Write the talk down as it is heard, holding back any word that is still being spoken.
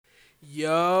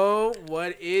Yo,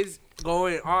 what is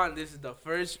going on? This is the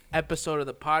first episode of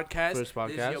the podcast. First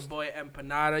podcast. This is your boy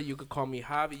Empanada. You could call me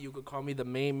Javi. You could call me the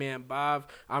main man, Bob.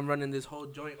 I'm running this whole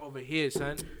joint over here,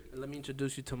 son. And let me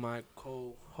introduce you to my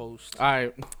co-host. All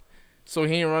right. So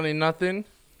he ain't running nothing.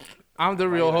 I'm the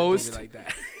real host, like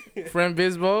that? friend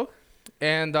Bisbo.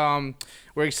 And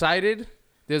we're excited.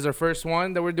 This is our first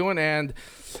one that we're doing, and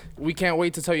we can't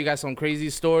wait to tell you guys some crazy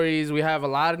stories. We have a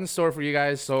lot in store for you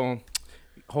guys, so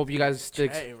hope you guys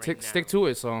stick to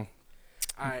it. So, all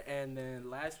right, and then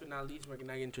last but not least, we're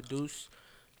gonna introduce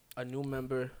a new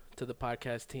member to the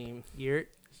podcast team. Here,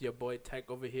 it's your boy Tech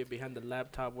over here behind the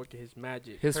laptop working his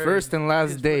magic. His first and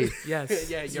last day. Yes.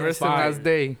 Yeah, His you're first and last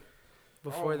day.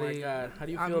 Before my God. How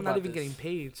do you feel I'm about not even this? getting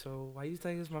paid, so why you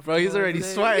think it's my Bro, he's already day?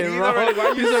 sweating,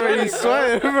 bro. He's already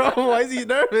sweating, bro. Why is he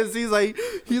nervous? He's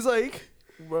like,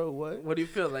 bro, what? What do you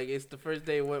feel like? It's the first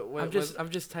day. I'm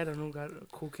just tight. I don't got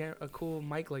a cool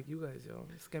mic like you guys, yo.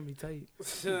 It's gonna be tight.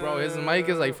 Bro, his mic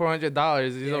is like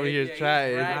 $400. He's over here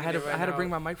trying. bragging. I had to bring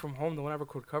my mic from home. The one I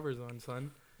record covers on, son.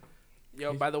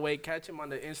 Yo, by the way, catch him on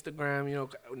the Instagram. You know,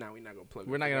 no, we're not gonna plug.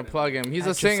 We're not gonna plug him. He's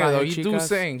At a singer Josiah though. He do Chicas.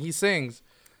 sing. He sings.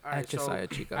 All right, so I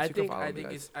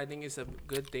think it's a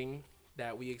good thing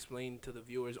that we explain to the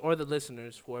viewers or the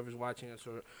listeners, whoever's watching us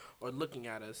or looking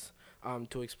at us,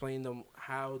 to explain them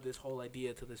how this whole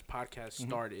idea to this podcast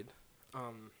started.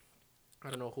 I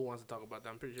don't know who wants to talk about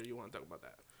that. I'm pretty sure you want to talk about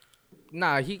that.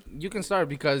 Nah, you can start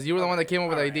because you were the one that came up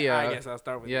with the idea. I guess I'll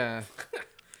start with yeah.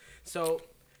 So,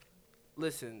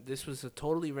 listen, this was a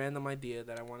totally random idea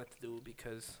that I wanted to do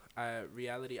because I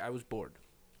was bored.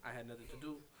 I had nothing to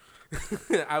do.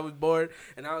 I was bored,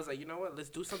 and I was like, you know what? Let's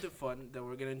do something fun that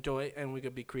we're gonna enjoy, and we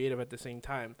could be creative at the same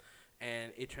time.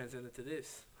 And it transcended to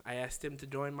this. I asked him to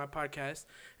join my podcast,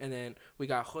 and then we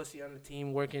got Jose on the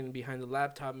team working behind the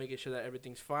laptop, making sure that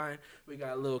everything's fine. We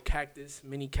got a little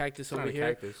mini cactus over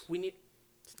here. Cactus.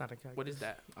 It's not a cactus. What is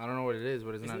that? I don't know what it is,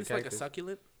 but it's Isn't not a this cactus. like a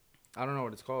succulent? I don't know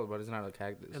what it's called, but it's not a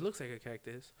cactus. It looks like a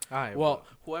cactus. All right. Well,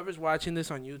 whoever's watching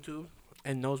this on YouTube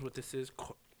and knows what this is,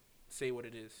 say what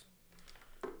it is.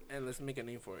 And let's make a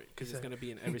name for it because it's going to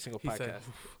be in every single podcast.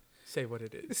 Say what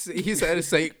it is. He said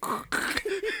say.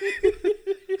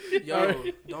 Yo,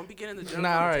 don't be getting the jump Nah,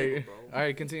 on all the right. table, bro. All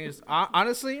right, continue.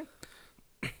 Honestly,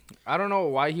 I don't know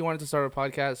why he wanted to start a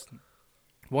podcast.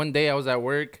 One day I was at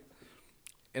work,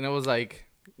 and it was like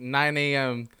 9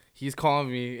 a.m. He's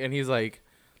calling me, and he's like,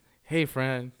 hey,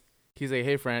 friend. He's like,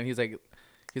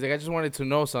 I just wanted to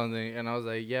know something. And I was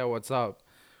like, yeah, what's up?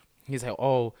 He's like,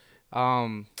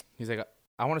 he's like,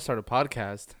 I want to start a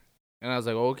podcast. And I was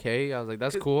like, okay. I was like,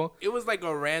 that's cool. It was like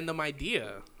a random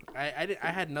idea. I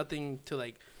had nothing to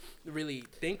like really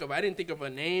think of. I didn't think of a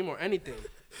name or anything.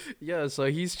 Yeah, so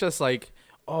he's just like,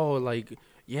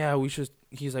 yeah, we should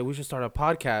start a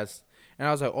podcast. And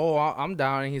I was like, oh, I'm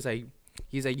down. And he's like,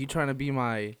 you trying to be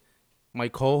my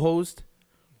co-host?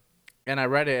 And I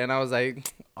read it, and I was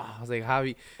like,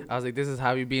 Javi. I was like, this is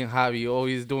Javi being Javi.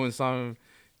 Always doing something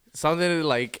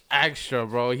like extra,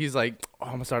 bro. He's like,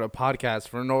 I'm gonna start a podcast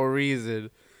for no reason.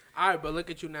 All right, but look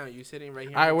at you now. You're sitting right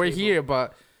here. All right, we're here,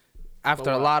 but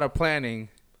after a lot of planning.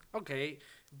 Okay,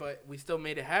 but we still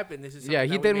made it happen. This is Yeah,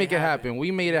 he did make it happen.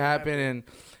 We made it happen,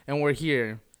 and we're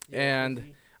here. Yeah,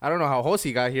 and I don't know how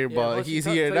Jose got here, but he's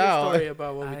here tell now. Your story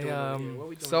about what we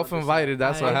doing. Self-invited.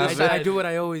 That's what happened. I do what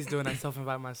I always do, and I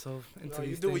self-invite myself into these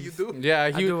you things. do what you do. Yeah,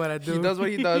 I do what I do. He does what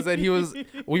he does, and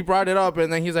we brought it up,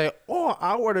 and then he's like, "Oh,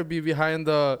 I want to be behind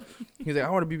the." He's like, "I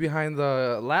want to be behind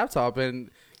the laptop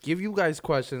and give you guys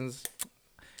questions."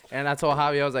 And I told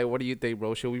Javi, I was like, "What do you think,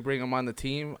 bro? Should we bring him on the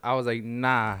team?" I was like,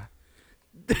 "Nah."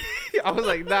 I was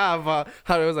like, "Nah," but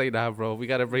Javi was like, "Nah, bro, we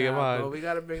gotta bring him on." Bro, we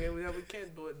gotta bring him. We can't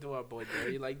do our boy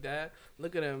dirty like that.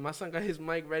 Look at him. My son got his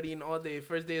mic ready and all day.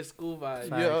 First day of school vibes.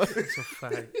 Yo. It's a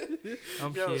fact.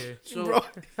 I'm here. So, Bro.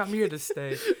 I'm here to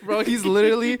stay. Bro, he's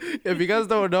literally, if you guys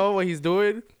don't know what he's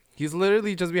doing, he's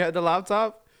literally just behind the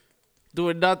laptop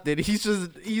doing nothing. He's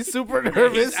super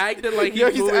nervous. He's acting like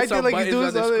he's doing some buttons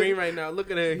on the screen right now.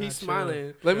 Look at him. He's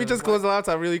smiling. Let me just close the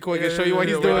laptop really quick and show you what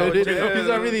he's Yeah, doing. yeah. He's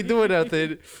not really doing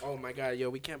nothing. Oh my God, yo,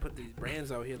 we can't put these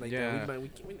brands out here like Yeah. that. We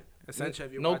essentially,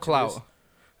 if you're No watching clout. this,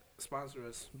 sponsor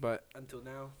us, but until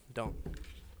now, don't.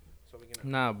 So we're gonna.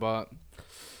 Nah, but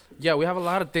yeah, we have a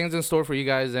lot of things in store for you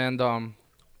guys, and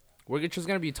we're just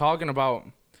gonna be talking about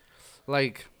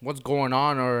like what's going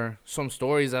on or some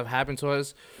stories that have happened to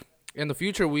us. In the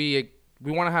future, we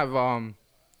want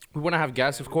to have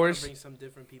guests, of course. Bring some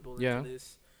different people into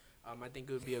this. I think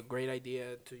it would be a great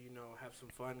idea to have some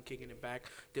fun, kicking it back.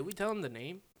 Did we tell them the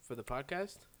name for the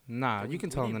podcast? Nah, you can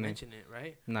tell them the name. Mention it,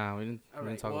 right? Nah, we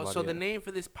didn't talk about it. So the name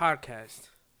for this podcast,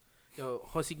 yo,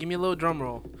 Jose, give me a little drum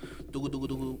roll.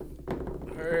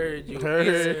 Heard you. Heard.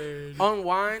 It's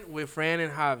Unwind with Fran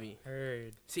and Javi.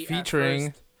 Heard. See, at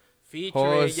Featuring first-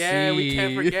 featuring. Yeah, we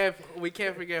can't Hosi. forget. We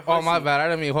can't forget. Oh, my Hosi. bad. I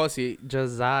didn't mean Hosi.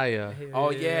 Josiah.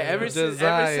 Oh yeah,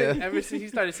 Josiah. ever since he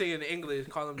started singing in English,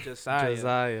 call him Josiah.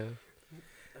 Josiah.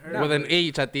 Heard With an it.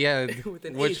 H at the end. With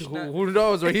an Which H, who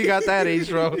knows where he got that H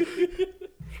from?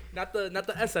 not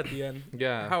the S at the end.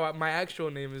 Yeah. How my actual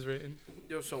name is written.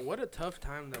 Yo, so what a tough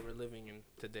time that we're living in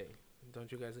today. Don't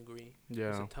you guys agree? It's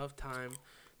Yeah. a tough time.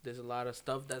 There's a lot of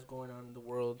stuff that's going on in the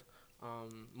world.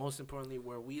 Most importantly,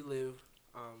 where we live.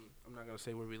 I'm not gonna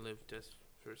say where we live just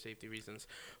for safety reasons,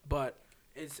 but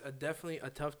it's definitely a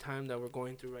tough time that we're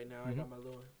going through right now. I got my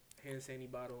little hand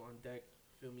sanitizer bottle on deck.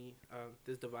 Feel me?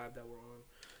 This is the vibe that we're on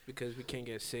because we can't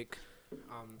get sick.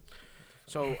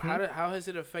 So how has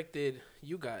it affected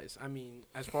you guys? I mean,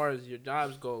 as far as your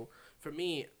jobs go, for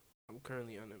me, I'm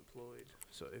currently unemployed.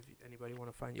 So if anybody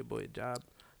want to find your boy a job,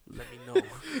 let me know.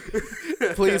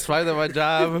 Please find him a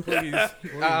job. Please.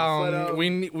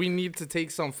 We need to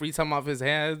take some free time off his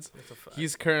hands. That's a fact.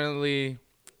 He's currently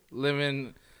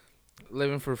living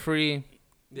for free.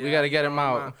 We Yeah, gotta get you him know,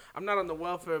 out. I'm not on the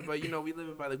welfare, but we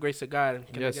living by the grace of God.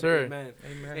 Can I Yes, get sir. an amen?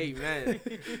 Amen. Amen.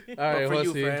 All right, for you,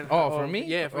 Josie. friend. Oh, for me?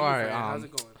 Yeah, for All you, right, friend. How's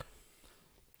it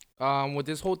going? With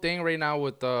this whole thing right now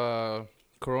with the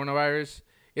coronavirus,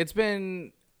 it's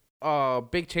been a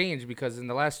big change because in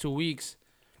the last 2 weeks,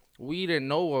 we didn't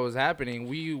know what was happening.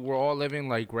 We were all living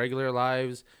like regular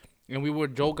lives, and we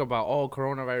would joke about, oh,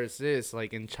 coronavirus is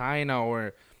like in China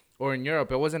or in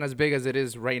Europe. It wasn't as big as it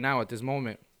is right now at this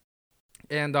moment.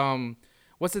 And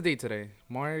what's the date today?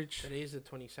 March Today's the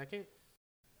 22nd.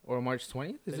 or March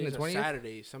 20th? Isn't Today's it a 20th?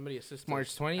 Saturday. Somebody assist. March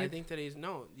us. 20th? I think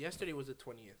yesterday was the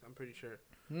 20th. I'm pretty sure.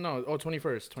 No,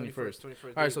 21st. 21st. 21st.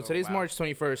 All right, so today's March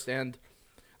 21st, and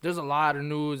there's a lot of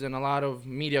news and a lot of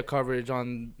media coverage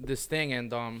on this thing,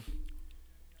 and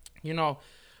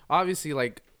obviously,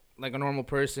 like a normal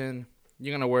person,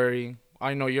 you're gonna worry.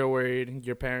 I know you're worried.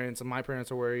 Your parents and my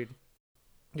parents are worried.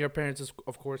 Your parents,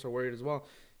 of course, are worried as well,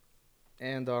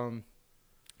 and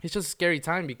it's just a scary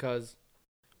time because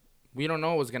we don't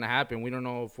know what's gonna happen. We don't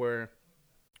know if we're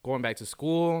going back to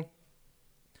school.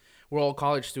 We're all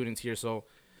college students here, so.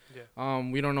 Yeah.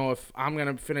 We don't know if I'm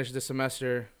gonna finish this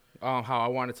semester how I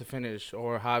wanted to finish,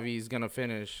 or Javi's gonna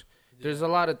finish. There's a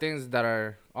lot of things that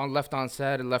are left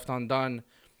unsaid and left undone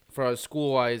for us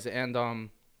school wise, and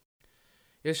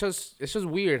it's just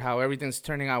weird how everything's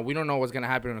turning out. We don't know what's gonna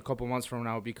happen in a couple months from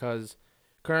now because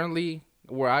currently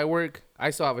where I work, I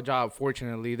still have a job.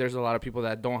 Fortunately, there's a lot of people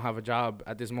that don't have a job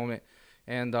at this moment,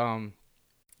 and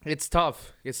it's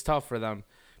tough. It's tough for them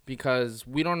because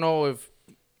we don't know if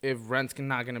rent's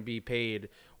not going to be paid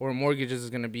or mortgages is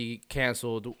going to be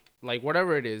canceled, like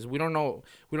whatever it is. We don't know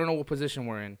what position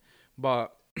we're in,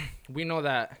 but we know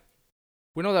that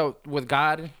with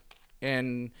God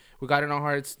and with God in our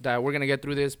hearts that we're going to get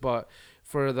through this. But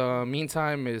for the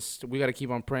meantime, we got to keep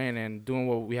on praying and doing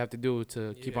what we have to do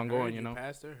to keep on going,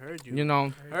 Pastor. Heard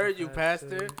you. Heard you,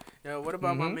 Pastor. Yeah, what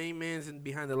about my main man's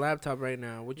behind the laptop right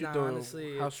now? What you doing?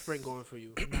 Honestly, how's spring going for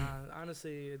you?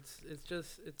 Honestly, it's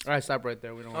All right, stop right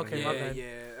there. We don't want to Okay, hear my that. bad.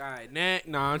 Yeah. All right, next.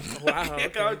 No, Wow,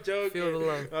 okay. I'm joking. Feel the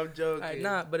love. I'm joking.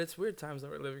 But it's weird times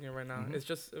that we're living in right now. Mhm. It's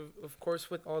just, of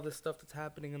course, with all this stuff that's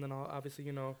happening, and then obviously,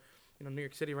 New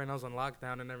York City right now is on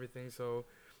lockdown and everything. So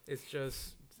it's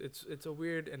just, it's a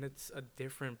weird and it's a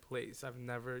different place. I've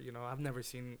never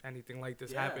seen anything like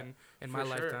this happen in my for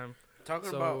sure. lifetime.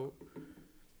 Talking So, about.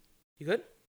 you good?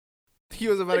 He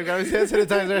was about to grab his hand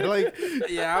sanitizer, like.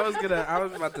 Yeah, I was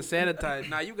about to sanitize.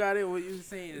 Nah, you got it. What you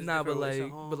saying? Is Nah, but different. It's a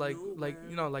whole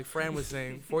new, man. like Fran was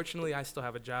saying. Fortunately, I still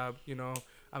have a job.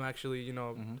 I'm actually,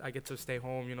 Mhm. I get to stay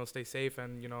home. Stay safe,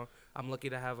 and I'm lucky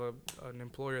to have an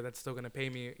employer that's still gonna pay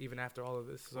me even after all of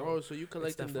this. So Oh, so you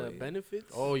collecting the definitely-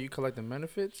 benefits? Oh, you collecting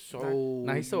benefits? So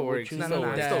Nah, he still what works. you He No, still no,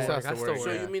 works. I still He work. has to I still work. So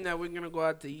work. you mean that we're gonna go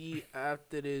out to eat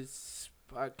after this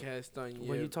podcast on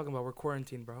what are you talking about? We're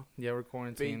quarantined, bro. Yeah, we're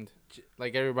quarantined. j-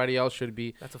 Like everybody else should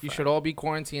be. That's a You fact. should all be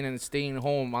quarantined and staying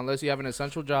home unless you have an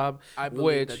essential job. I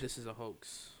believe which- that this is a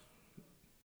hoax.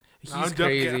 He's I'm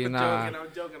crazy. joking, Nah. I'm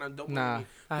joking. Don't believe Nah. me.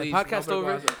 All right, Please, podcast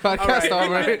nobody over. go out Podcast All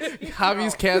right. over.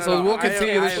 Javi's canceled. We'll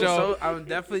continue the show. I'm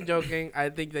definitely joking. I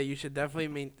think that you should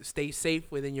definitely stay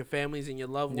safe within your families and your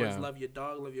loved ones. Yeah. Love your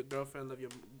dog, love your girlfriend, love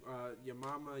your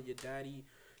mama, your daddy,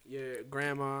 your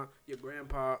grandma, your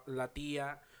grandpa, la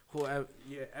tia, whoever.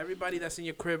 Yeah, everybody that's in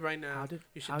your crib right now.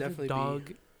 You should How definitely did dog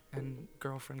be. and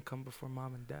girlfriend come before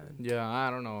mom and dad? Yeah,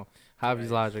 I don't know. Javi's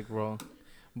Right. logic, bro.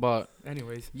 But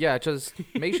Anyways, yeah, just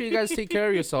make sure you guys take care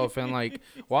of yourself and like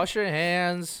wash your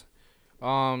hands.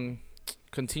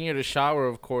 Continue to shower,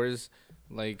 of course.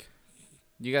 Like,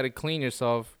 You gotta clean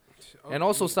yourself. Okay, And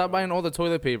also stop bro. buying all the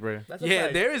toilet paper. That's a Yeah,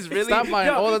 fact. there is really. Stop buying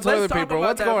all the let's toilet talk paper. about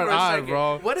What's that going for a on, second.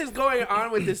 bro? What is going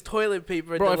on with this toilet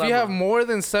paper Bro, dilemma? if you have more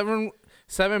than seven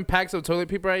packs of toilet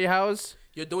paper at your house,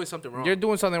 you're doing something wrong. you're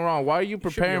doing something wrong. Why are you should be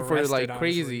preparing for arrested, like honestly.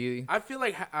 crazy? I feel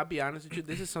like I'll be honest with you.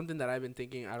 This is something that I've been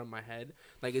thinking out of my head.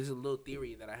 Like it's a little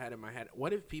theory that I had in my head.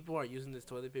 What if people are using this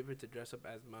toilet paper to dress up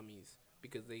as mummies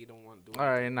because they don't want to do? All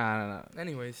right, nah.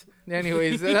 Anyways,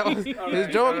 That was his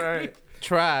joke. Alright.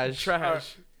 Trash.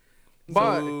 trash.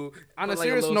 But So, on put a like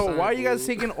serious little note, why are you guys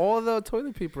sign, taking all the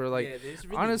toilet paper? Like, yeah, there's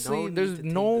really honestly, need there's to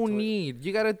take no the toilet- need.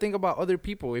 You gotta think about other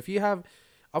people. If you have,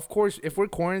 of course, if we're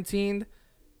quarantined,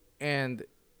 and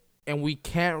we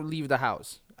can't leave the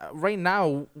house. Right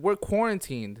now, we're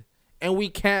quarantined, and we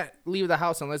can't leave the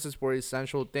house unless it's for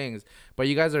essential things. But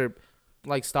you guys are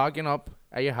like stocking up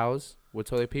at your house with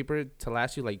toilet paper to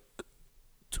last you like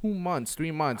 2 months,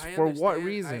 3 months. I For what understand-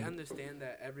 reason? I understand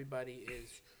that everybody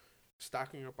is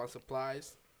stocking up on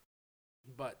supplies,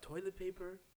 but toilet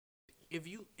paper. If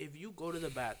you go to the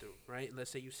bathroom, right? Let's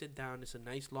say you sit down. It's a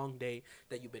nice long day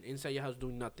that you've been inside your house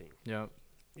doing nothing. Yeah.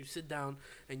 You sit down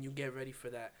and you get ready for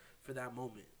that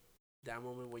moment. That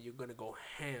moment where you're gonna go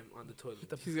ham on the toilet.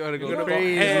 He's gonna You're go gonna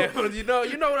crazy. go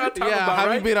ham. You know what I'm talking Yeah, about, Javi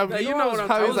right? beat up. Like, You know what I'm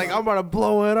talking Javi's like, about. I'm gonna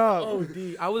blow it up. Oh,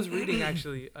 D. I was reading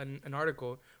actually an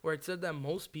article where it said that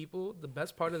most people, the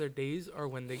best part of their days are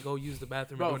when they go use the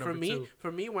bathroom. Bro, and go for number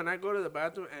two. me, when I go to the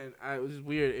bathroom, and it was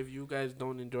weird if you guys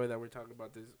don't enjoy that we're talking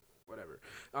about this, whatever.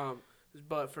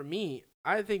 But for me,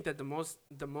 I think that the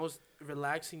most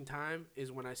relaxing time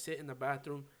is when I sit in the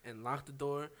bathroom and lock the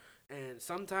door. And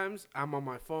sometimes I'm on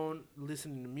my phone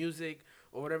listening to music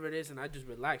or whatever it is, and I just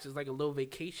relax. It's like a little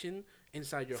vacation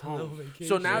inside your It's a little home. So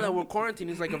vacation. now that we're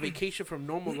quarantined, it's like a vacation from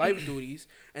normal life duties,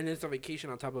 and it's a vacation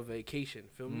on top of vacation.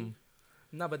 Feel me?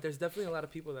 No, but there's definitely a lot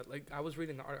of people that like. I was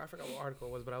reading the I forgot what article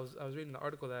it was, but I was reading the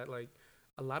article that like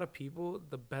a lot of people,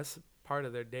 the best part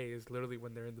of their day is literally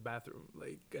when they're in the bathroom,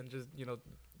 like, and just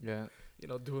Yeah.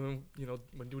 doing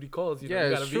when duty calls. You Yeah,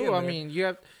 gotta it's be in true. I there. mean,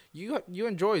 you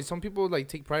enjoy. Some people like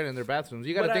take pride in their bathrooms.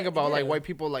 You got to But think about like yeah. why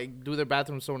people like do their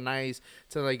bathrooms so nice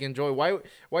to like enjoy.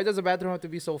 Why does a bathroom have to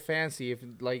be so fancy if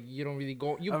like you don't really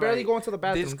go? You All barely right. go into the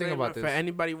bathroom. Think Disclaimer about this. for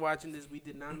anybody watching this, we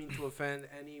did not mean to offend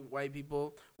any white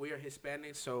people. We are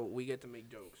Hispanics, so we get to make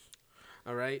jokes.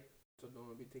 All right, so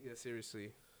don't be taking that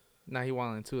seriously. Nah, he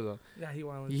wanted too though. yeah, he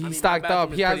wanted. He my stocked up.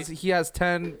 bathroom is He has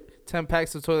 10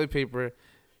 packs of toilet paper.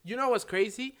 You know what's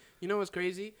crazy?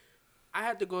 I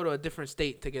had to go to a different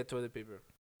state to get toilet paper.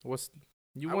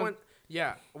 You I went.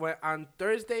 Yeah, on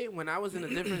Thursday when I was in a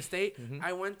different state, Mhm.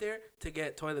 I went there to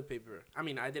get toilet paper. I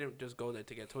mean, I didn't just go there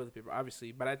to get toilet paper,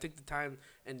 obvly, but I took the time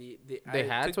and They I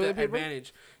had took toilet the paper?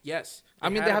 advantage. Yes, I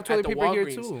mean, had they have them at toilet the paper here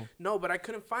Walgreens. too. No, but I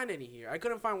couldn't find any here. I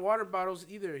couldn't find water bottles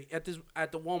either at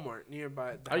the Walmart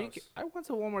nearby the house. I went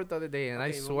to Walmart the other day and I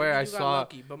Okay, well, swear maybe I you got saw.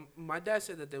 lucky, but my dad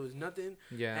said that there was nothing,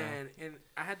 Yeah. and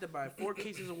I had to buy 4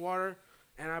 cases of water.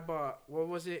 And I bought, what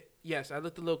was it? Yes, I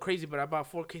looked a little crazy, but I bought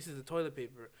 4 cases of toilet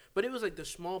paper. But it was like the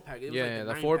small pack. It was like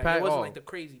the the 4 pack. It wasn't Oh. like the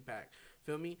crazy pack.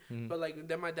 Feel me? Mhm. But like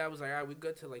then my dad was like, all right, we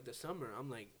good to like the summer. I'm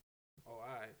like, oh, all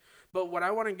right. But what I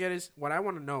want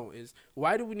to know is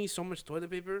why do we need so much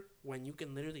toilet paper when you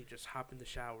can literally just hop in the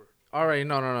shower? All right,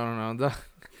 no.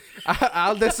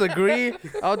 I'll disagree.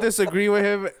 I'll disagree with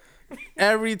him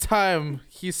every time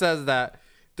he says that.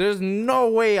 There's no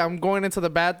way I'm going into the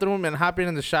bathroom and hopping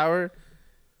in the shower.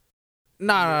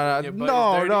 Nah, Your butt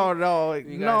is dirty? no, You got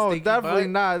a no, stinky definitely butt?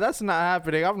 not. That's not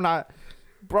happening. I'm not,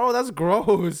 bro. That's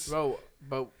gross. Bro,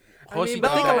 but I mean, Josi but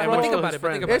does think that about it, with but think all about his it,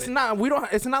 but think friends. about It's not. We don't.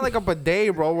 It's not like a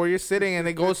bidet, bro, where you're sitting and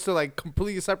it goes to like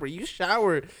completely separate. You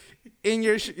shower in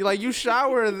your you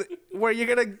shower where you're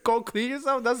gonna go clean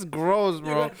yourself. That's gross,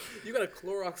 bro. You gotta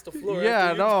Clorox the floor.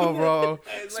 Yeah, no, bro.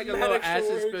 It's like a Mad little extra acid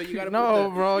work. spill. You gotta No, put the,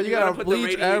 bro. You gotta put the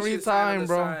bleach every radiation side on time, the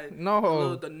bro. side.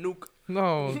 No, The nuke.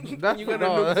 no. That's You gotta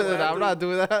no. look for I'm not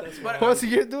doing that. But- What's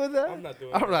you're doing that? I'm not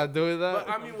doing I'm that. not doing that. But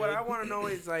I mean, what I want to know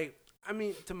is like, I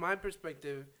mean, to my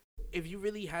perspective, if you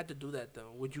really had to do that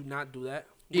though, would you not do that?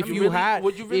 If Would you really, had-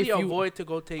 would you really if you- avoid to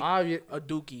go take Obvi- a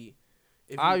dookie?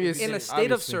 If Obviously. In a did? state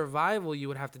of Obviously. survival, you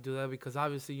would have to do that because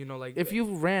obviously, like if you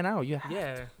ran out, you.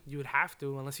 yeah, you would have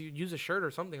to unless you use a shirt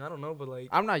or something. I don't know, but like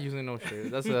I'm not using no shirt.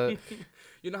 That's a.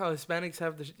 you know how Hispanics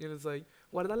have the it's like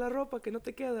guarda la ropa que no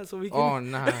te queda, so we can. Oh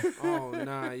nah. Oh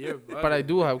nah, you're. But I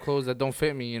do have clothes that don't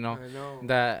fit me. You know I know.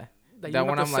 that you that have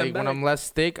when to I'm like send when back. I'm less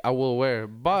thick, I will wear.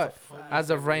 But as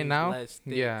of right He's now, less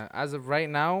thick. yeah, as of right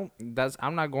now,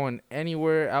 I'm not going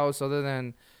anywhere else other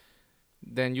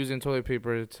than using toilet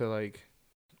paper to like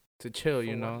to chill,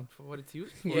 you know. For what it's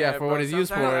used for. Yeah, for what it's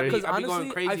used for. Because I be going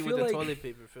honestly, crazy I with feel the like- toilet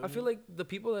paper. Feel I me? feel like the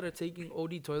people that are taking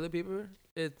OD toilet paper,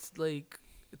 it's like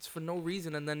it's for no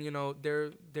reason, and then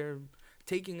they're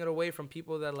taking it away from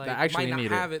people that like actually might not need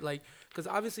it. have it. Like, because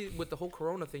obviously with the whole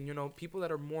Corona thing, people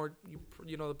that are more,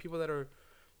 the people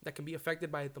that can be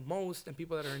affected by it the most, and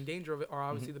people that are in danger of it are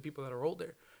obviously the people that are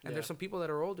older. And there's some people that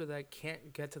are older that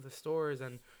can't get to the stores,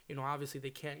 and obviously they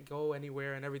can't go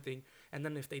anywhere and everything. And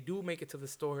then if they do make it to the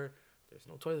store, there's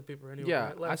no toilet paper anywhere.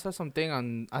 Yeah, left. I saw something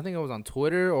on. I think it was on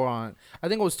Twitter I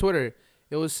think it was Twitter.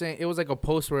 It was saying it was like a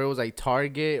post where it was like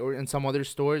Target or in some other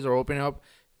stores are opening up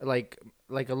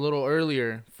like a little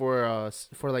earlier for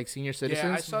like senior citizens.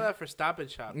 Yeah, I saw that for Stop and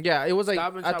Shop. Yeah, it was like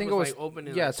Stop and I Shop think was, it was like,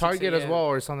 opening yeah like 6 Target as a.m. well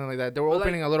or something like that. They were But, like,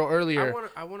 opening a little earlier.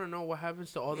 I want to know what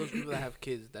happens to all those people that have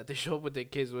kids that they show up with their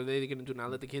kids. What are they gonna do?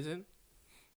 Not let the kids in?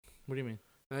 What do you mean?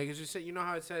 Like, as you said, you know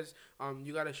how it says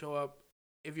you gotta show up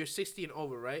if you're 60 and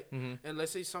over, right? Mm-hmm. And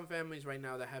let's say some families right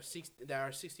now that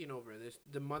are 60 and over, there's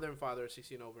the mother and father are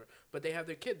 60 and over, but they have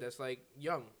their kid that's like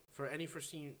young for any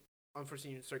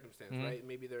unforeseen circumstance, Mhm. right?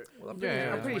 Maybe they're Well, I'm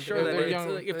Yeah, pretty yeah. sure If that they're it's,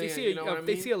 young- like, if they Yeah, see you know what I if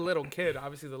they mean? see a little kid,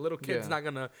 obviously the little kid's Yeah. not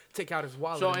gonna take out his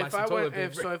wallet so and buy if some I toilet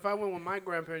went paper. if I went with my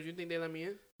grandparents, you think they let me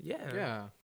in? Yeah. Yeah,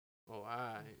 Oh,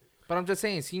 I. but I'm just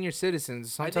saying senior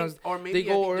citizens sometimes or maybe they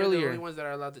go I think they're the earlier. only ones that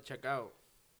are allowed to check out.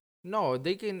 no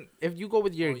they can if you go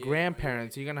with your Oh, yeah,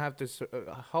 grandparents you're gonna have to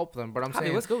help them. But I'm Javi,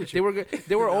 saying let's go with they you. were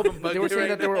they were open. They were bugging saying right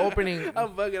that they were now. opening. I'm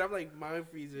bugging. I'm like mind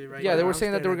freezer right Yeah, now. they were I'm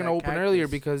saying that they were staring gonna at that open earlier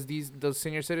cactus. because the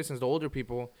senior citizens, the older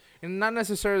people, and not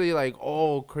necessarily like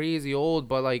crazy old,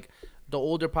 but like the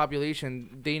older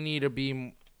population, they need to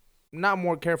be not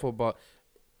more careful, but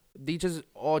they just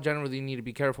all generally need to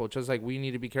be careful, just like we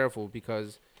need to be careful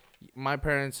because my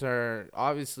parents are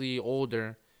obviously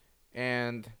older,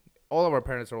 and all of our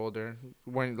parents are older.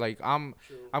 When like I'm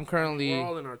True. currently We're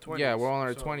all in our 20s. yeah, we're all in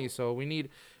our so- 20s, so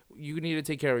you need to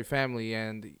take care of your family,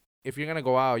 and if you're gonna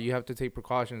go out, you have to take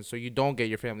precautions so you don't get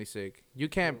your family sick. You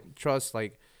can't trust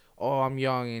like, oh, I'm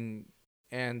young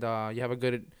and you have a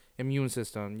good immune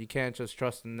system. You can't just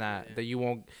trust in that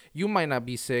you might not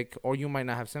be sick or you might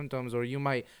not have symptoms or you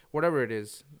might whatever it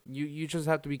is. You just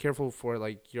have to be careful for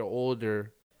like the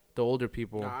older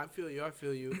people. No, I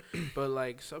feel you. But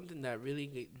like something that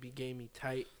really gave me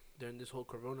tight during this whole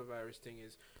coronavirus thing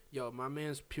is, yo, my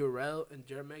man's Purell and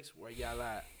Germex, where y'all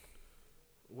at?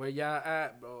 Where y'all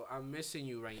at, bro? I'm missing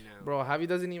you right now. Bro, Javi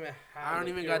doesn't even have I don't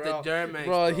the even got the Purell. Germex,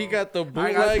 Bro, he got the I got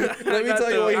bootleg. the- Let me I got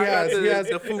tell you the- what he I got has. the- He has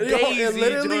the Fugazi it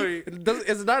literally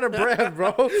it's not a brand,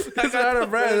 bro. It's not a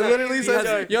brand. It literally He says,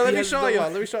 has- yo, let he me has show the- y'all.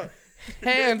 Let me show.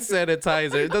 Hand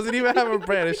sanitizer. It doesn't even have a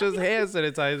brand. It's just hand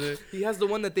sanitizer. He has the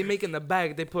one that they make in the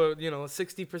bag. They put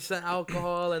 60%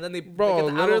 alcohol, and then they Bro, get the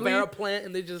aloe literally- vera plant,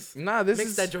 and they just Nah, this mix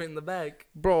is that joint in the bag.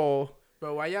 bro.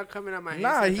 Bro, why y'all coming at my hand?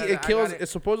 Nah, sanitizer? I it got kills. It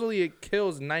supposedly it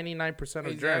kills 99%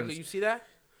 of Exactly. germs. You see that?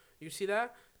 You see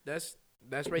that? That's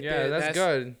right Yeah, there. that's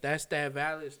good. That's that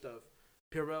valid stuff.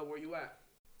 Purell, where you at?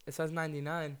 It says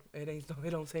 99. It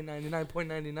don't say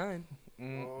 99.99.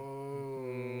 Mm.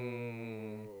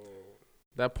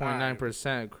 That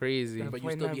 0.9% crazy. That But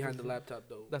you still behind the 0.9%. laptop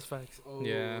though. That's facts. Oh,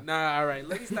 Yeah. Nah, all right.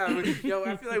 Let me stop. Yo,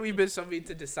 I feel like we've been something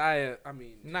to Josiah. I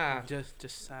mean, Nah.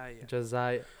 Josiah.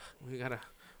 Josiah. We gotta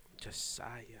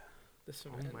Josiah. This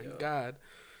Oh man, my yo. god.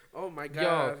 Oh my Yo,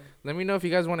 god. Let me know if you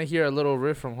guys want to hear a little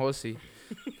riff from Hosi.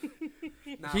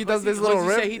 Nah, he does Jose- this little Jose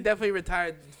riff. said he definitely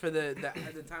retired for the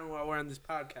at the time while we're on this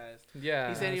podcast. Yeah.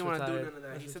 He said he That's didn't want to do retired. none of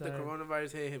that. He That's said the retired.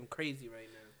 coronavirus hit him crazy right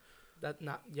now. That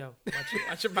not yo.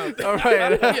 Watch your mouth. All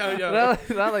right. yo.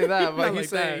 Not like that, but Not like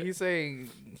that. he's saying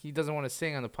he doesn't want to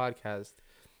sing on the podcast.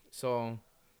 So,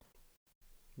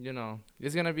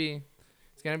 it's gonna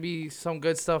be some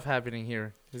good stuff happening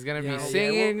here. There's gonna Yeah, be yeah,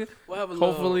 singing, We'll have a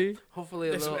hopefully. hopefully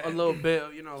a This little man. bit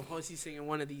of Jose singing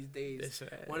one of these days, This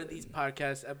man. one of these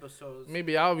podcast episodes.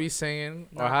 Maybe I'll be singing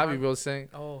or Nah, Javi will sing.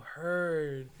 Oh,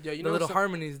 heard. Yeah, you The know little some-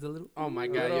 harmonies. The little. Oh my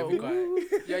god, yeah, be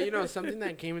quiet. Yeah, something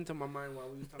that came into my mind while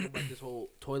we was talking about this whole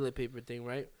toilet paper thing,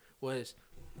 right? Was,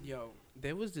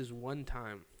 there was this one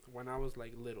time when I was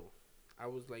like little. I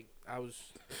was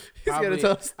He's gonna probably-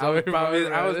 tell a story.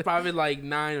 I was probably like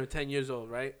 9 or 10 years old,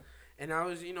 right? And I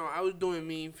was, I was doing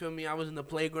me, feel me? I was in the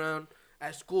playground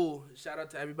at school. Shout out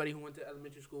to everybody who went to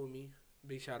elementary school with me.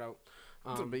 Big shout out.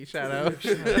 Big shout out. He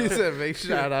said big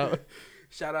shout out.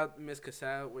 Shout out Miss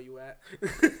Casal, where you at?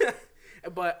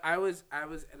 But I was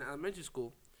in elementary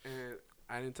school, and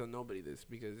I didn't tell nobody this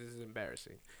because this is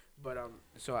embarrassing. But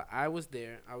so I was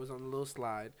there. I was on a little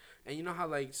slide, and you know how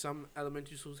like some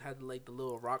elementary schools had like the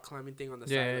little rock climbing thing on the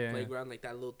side of the playground, like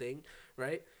that little thing,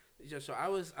 right? So I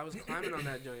was climbing on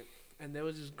that joint, and there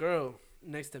was this girl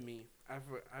next to me.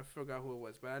 I forgot who it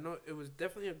was, but I know it was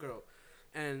definitely a girl,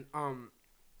 and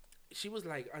she was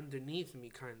like underneath me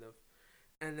kind of,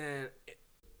 and then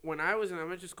when I was in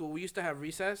elementary school, we used to have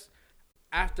recess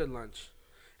after lunch.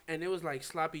 And it was like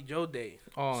Sloppy Joe Day.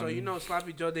 Oh, so, you know,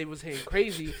 Sloppy Joe Day was hitting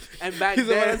crazy. And back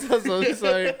then...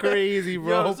 so crazy,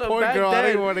 bro. Yo, so poor girl, I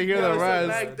didn't want to hear the rest.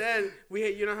 Back then, we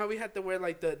had, you know how we had to wear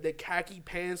like the khaki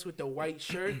pants with the white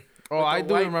shirt? Oh, I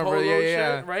do remember.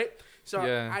 Yeah, shirt, right? So,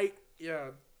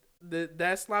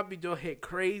 that Sloppy Joe hit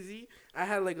crazy. I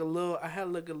had like a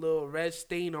little red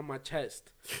stain on my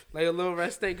chest, like a little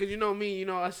red stain. Cause you know me, you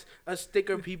know us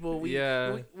sticker people. We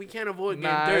can't avoid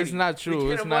getting dirty. It's not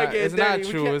true. It's not true.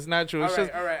 It's not true. It's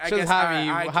just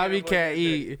Javi can't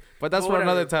eat. But that's for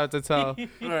another time to tell.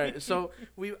 All right. So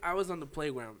I was on the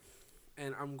playground,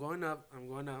 and I'm going up,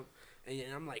 and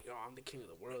I'm like, oh, I'm the king of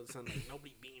the world. Son, like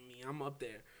nobody beating me. I'm up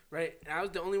there, right? And I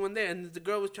was the only one there, and the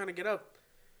girl was trying to get up.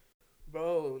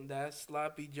 Bro, that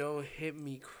Sloppy Joe hit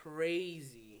me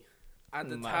crazy. At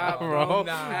the top, bro.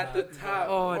 At the top.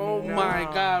 Oh my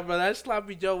God, bro. That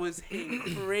Sloppy Joe was hitting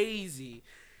crazy.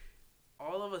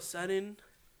 All of a sudden,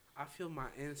 I feel my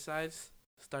insides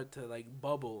start to, like,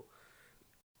 bubble.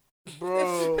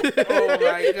 Bro. Oh,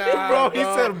 my God, bro. He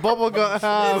said bubble gut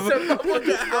ham. He said bubble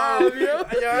gut ham, yo.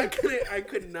 I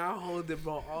could not hold it,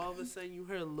 bro. All of a sudden, you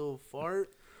heard a little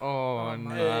fart. Oh,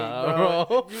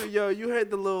 no, bro. You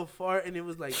heard the little fart, and it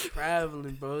was like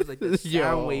traveling, bro. It was like the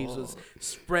sound waves was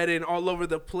spreading all over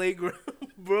the playground,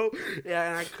 bro. Yeah,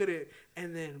 and I couldn't.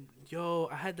 And then,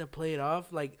 I had to play it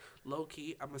off, like,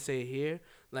 low-key. I'm going to say it here.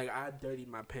 Like, I dirtied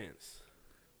my pants.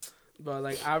 But,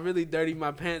 like, I really dirtied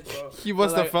my pants, bro. He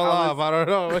must have fell off. I don't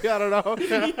know.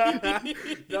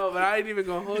 No, but I ain't even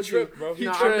going to hold you. Bro. I'm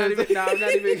not even.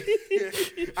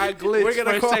 I glitched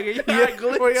for a second.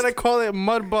 We're going to call it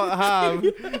mud butt ham.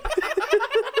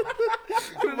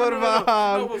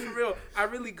 No, but for real, I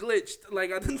really glitched.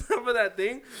 Like, at the top of that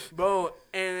thing, bro.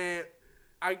 And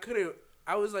I couldn't.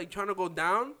 I was, like, trying to go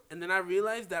down. And then I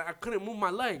realized that I couldn't move my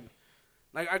leg.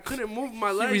 Like, I couldn't move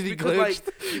my legs really because,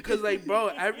 bro,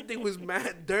 everything was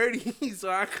mad dirty. So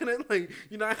I couldn't, like,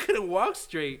 I couldn't walk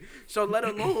straight. So let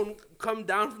alone come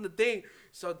down from the thing.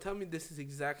 So tell me this is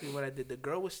exactly what I did. The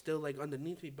girl was still, like,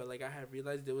 underneath me. But, like, I had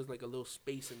realized there was, like, a little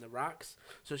space in the rocks.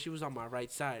 So she was on my right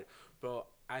side. Bro,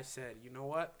 I said, you know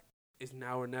what? It's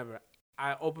now or never.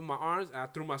 I opened my arms and I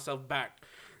threw myself back.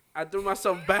 And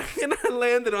I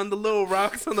landed on the little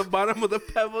rocks on the bottom of the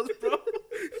pebbles, bro.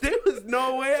 There was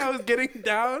no way I was getting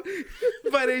down,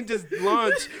 but it just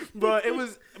launched, bro.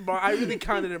 I really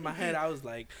counted in my head. I was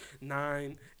like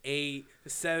 9, 8,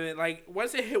 7. Like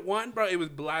once it hit 1, bro, it was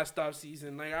blast off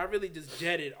season. Like I really just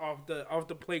jetted off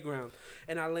the playground,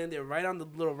 and I landed right on the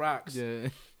little rocks. Yeah,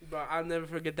 bro. I'll never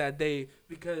forget that day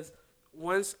because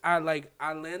once I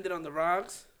landed on the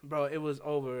rocks, bro, it was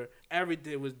over.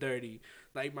 Everything was dirty.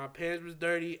 Like, my pants was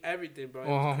dirty, everything, bro. It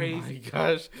was crazy. Oh,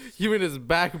 my gosh. You in his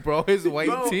back, bro. His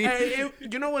white teeth.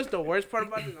 You know what's the worst part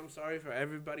about this? I'm sorry for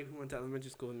everybody who went to elementary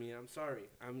school with me. I'm sorry.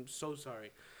 I'm so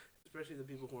sorry. Especially the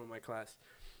people who were in my class.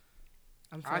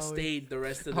 I stayed the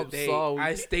rest of the day. Sorry.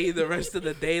 I stayed the rest of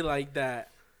the day like that.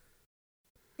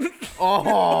 I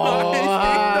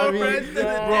stayed the rest of the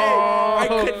day. I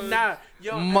could not.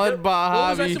 Yo, mud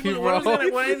Javi, bro.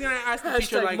 When I was gonna ask the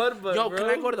teacher, like, can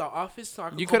I go to the office so I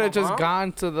can You could have just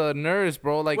gone to the nurse,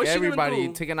 bro. Like everybody,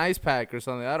 take an ice pack or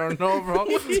something. I don't know, bro.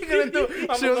 What's she gonna do?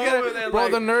 She was gonna, bro.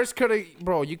 The nurse could have,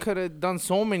 bro. You could have done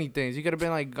so many things. You could have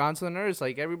been like gone to the nurse,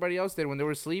 like everybody else did when they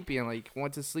were sleepy and like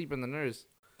went to sleep in the nurse.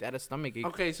 They had a stomach ache.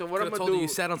 Okay, so what I'm gonna do? You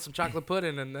sat on some chocolate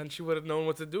pudding and then she would have known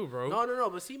what to do, bro. No.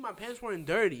 But see, my pants weren't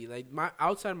dirty. Like my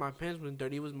outside, my pants weren't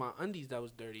dirty. It was my undies that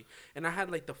was dirty, and I had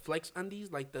like the flex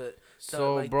undies, like the.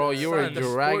 So, like bro, you were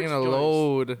dragging a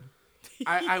load.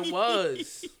 I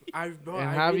was. And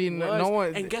really no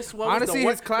one. And guess what? Honestly,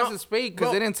 his class is fake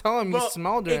because they didn't tell him he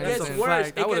smelled it. It gets worse.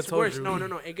 It gets worse. No.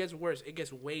 It gets worse. It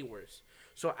gets way worse.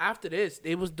 So after this,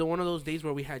 it was one of those days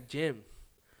where we had gym.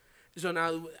 So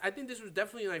now I think this was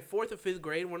definitely like 4th or 5th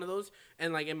grade, one of those.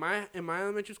 And like in my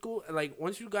elementary school, like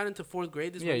once you got into 4th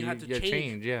grade, this is when you had to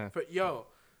change.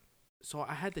 So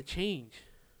I had to change,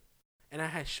 and I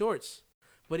had shorts,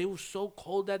 but it was so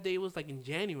cold that day. It was like in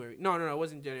January. No, it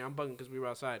wasn't January. I'm bugging because we were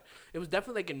outside. It was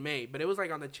definitely like in May, but it was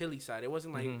like on the chilly side. It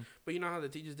wasn't like, but you know how the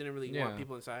teachers didn't really want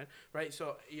people inside, right?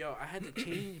 So I had to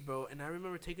change, bro. And I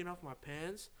remember taking off my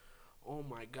pants. Oh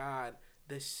my God.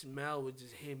 The smell would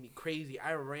just hit me crazy.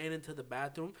 I ran into the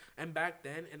bathroom. And back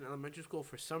then in elementary school,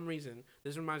 for some reason,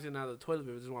 this reminds me now of the toilet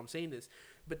paper. This is why I'm saying this.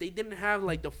 But they didn't have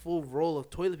like the full roll of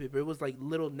toilet paper. It was like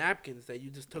little napkins that you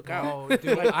just took out. Oh,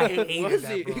 dude, like, I hated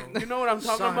that, bro. You know what I'm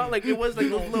talking about? Like it was like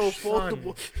those little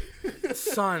foldable.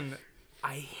 Son,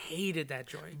 I hated that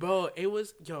joint. Bro, it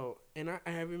was and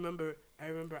I remember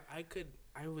I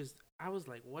was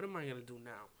like, what am I gonna do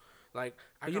now? Like,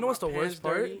 You know what's the worst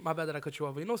part? My bad that I cut you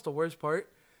off. But you know what's the worst part?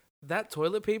 That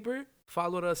toilet paper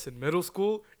followed us in middle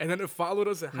school, and then it followed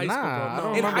us in high school, bro. I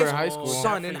don't In remember high school.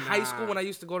 Son, in Definitely high not. school when I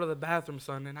used to go to the bathroom,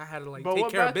 son, and I had to like Bro, take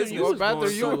what care of bathroom business. you was What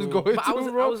bathroom you was going But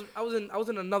to, bro? I was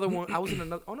in another one. I was in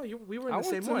another. Oh no, we were in the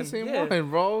same one. Yeah. one,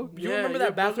 bro. You Yeah, remember you're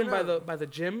that bathroom bugging by the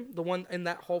gym, the one in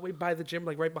that hallway by the gym,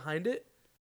 like right behind it?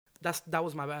 That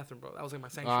was my bathroom, bro. That was like my I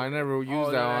sanctuary. never used Oh,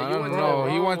 that yeah, one. I you don't went to the know.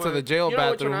 He wrong went to one. the jail You know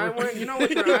which bathroom. one I went? You know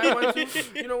which one I went to?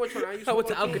 You know which one I used to I went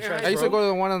to go in high Alcatraz, I used to school? go to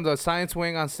the one on the science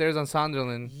wing on stairs on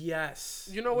Sunderland. Yes.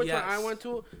 You know which yes. one I went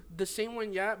to? The same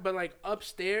one, yeah, but like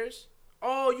upstairs.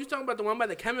 Oh, you talking about the one by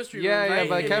the chemistry Yeah, room, yeah, right?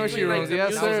 by the In chemistry between, like, rooms. the Yes,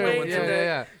 music sir. wing Yeah, and yeah, the-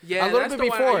 yeah. Yeah, A little that's bit the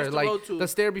one I before, used to go like to. the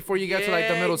stair before you get to like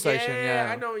the middle section. Yeah.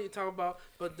 I know what you're talking about.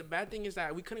 But the bad thing is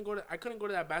that I couldn't go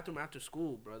to that bathroom after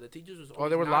school, bro. The teachers was Oh,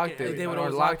 they were always locked knocking it. They would everybody.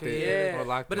 always locked lock it, it. yeah. They were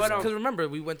locked But it. it's because remember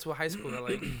we went to a high school that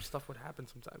like stuff would happen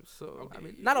sometimes. So Okay, I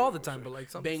mean, yeah, not all the yeah, time, sure. but like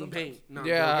some Bang sometimes. bang. No, I'm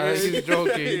Yeah, joking.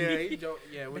 he's joking.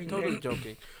 Yeah, we're totally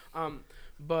joking.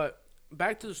 But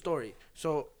back to the story.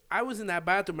 So I was in that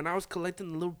bathroom and I was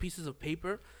collecting the little pieces of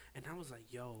paper, and I was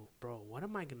like, "Yo, bro, what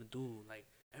am I gonna do? Like,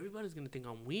 everybody's gonna think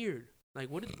I'm weird. Like,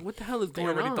 what the hell is They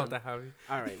going already on?" thought that, Javi.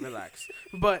 All right, relax.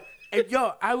 But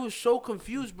I was so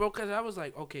confused, bro, because I was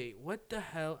like, okay, what the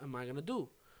hell am I gonna do?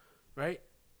 Right?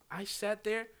 I sat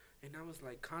there and I was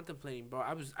like contemplating, bro.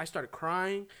 I started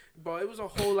crying, bro. It was a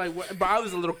whole like, but I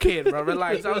was a little kid, bro.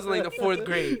 Relax. I was like the 4th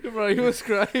grade. Bro, he was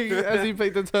crying as he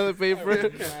picked the toilet paper.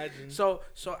 So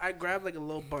I grabbed like a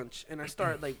little bunch and I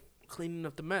started like cleaning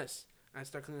up the mess.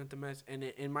 And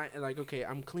in my like, okay,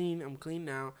 I'm clean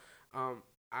now.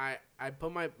 I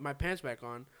put my pants back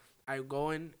on. I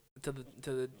go in to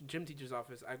the gym teacher's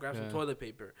office. I grab some toilet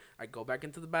paper. I go back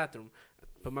into the bathroom,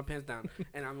 put my pants down,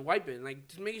 and I'm wiping, like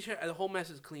just making sure the whole mess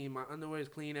is clean. My underwear is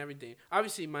clean, everything.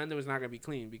 Obviously, my underwear's not gonna be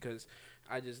clean because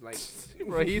I just like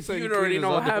Bro, he said you he already cleaned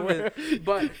know what his underwear. happened.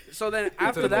 But so then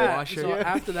after the that, washer.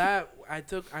 after that, I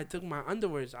took my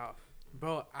underwears off,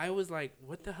 bro. I was like,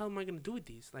 what the hell am I gonna do with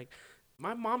these? Like,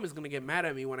 my mom is gonna get mad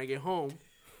at me when I get home.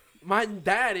 My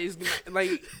dad is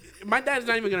like, my dad's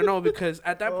not even gonna know because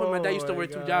at that point my dad used to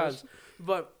work 2 jobs.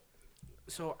 But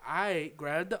so I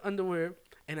grabbed the underwear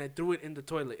and I threw it in the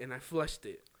toilet and I flushed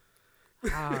it.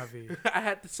 Javi. I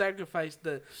had to sacrifice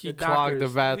the clogged the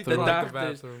doctors, bathroom. the Clogged the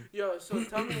doctors. bathroom. Yo, so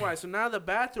tell me why. So now the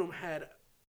bathroom had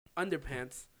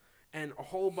underpants and a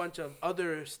whole bunch of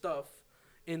other stuff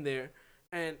in there,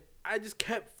 and I just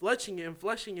kept flushing it and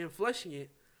flushing it and flushing it.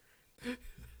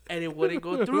 And it wouldn't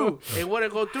go through. It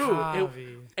wouldn't go through.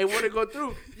 Javi. It wouldn't go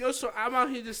through. Yo, so I'm out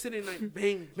here just sitting like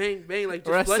bang, bang, bang, like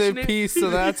just Rest flushing in it. peace to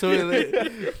that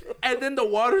toilet. And then the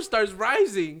water starts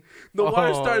rising. The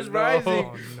water starts no. rising,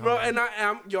 Oh, no. bro. And I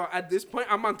am at this point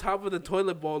I'm on top of the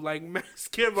toilet bowl, like man,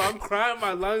 scared, bro. I'm crying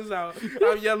my lungs out.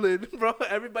 I'm yelling, bro.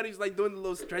 Everybody's like doing the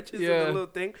little stretches and Yeah. the little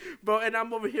thing, bro. And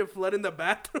I'm over here flooding the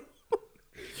bathroom.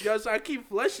 Yo, so I keep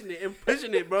flushing it and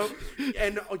pushing it, bro.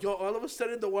 And yo, all of a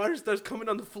sudden the water starts coming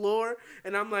on the floor,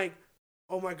 and I'm like,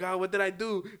 oh my god, what did I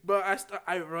do? Bro,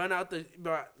 I run out the.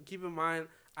 Bro, keep in mind,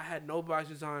 I had no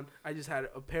boxers on. I just had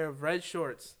a pair of red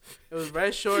shorts. It was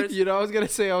red shorts. You know, I was gonna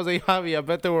say, I was like, Javi, I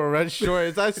bet there were red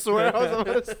shorts. I swear, I was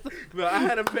almost. Bro, I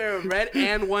had a pair of red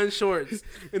and one shorts.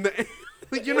 In the,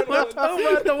 you know what I'm talking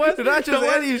about? The ones, Not just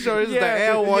any shorts, the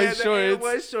L1 the shorts.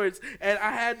 L1 shorts. And I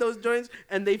had those joints,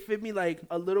 and they fit me like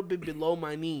a little bit below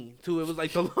my knee too. It was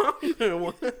like the longer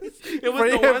ones. It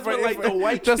was the ones with like the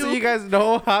white. Just so you guys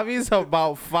know, Javi's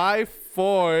about 5'4".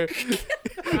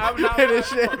 I'm not.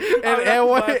 and I'm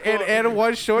not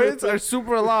N1 shorts are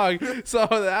super long, so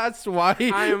that's why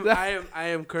I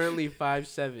am currently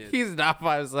 5'7". he's not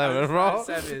 5'7", I'm bro.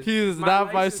 5'7". He's My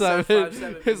not license says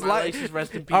 5'7". His My license,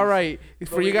 rest in peace. All right,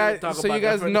 for we you gotta guys, talk so you about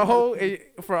guys that know,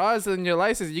 for us in your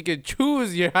license, you can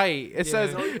choose your height. It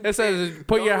says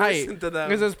put Don't your height. listen to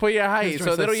them. It says put your height, Mr.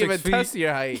 so they don't said even 6 feet. test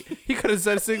your height. He could have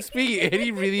said 6 feet, and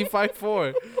he really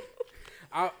 5'4".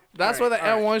 That's why the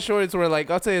N1 shorts were like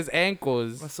up to his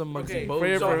ankles. That's some Okay, For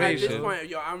your so at this information. point,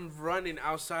 yo, I'm running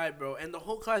outside, bro, and the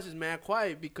whole class is mad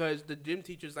quiet because the gym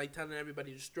teacher's like telling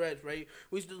everybody to stretch, right?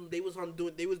 They was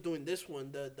doing this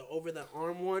one, the over the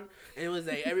arm one, and it was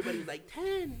like everybody's like 10,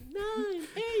 9,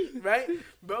 8, right,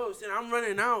 bro? So I'm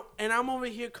running out, and I'm over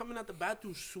here coming out the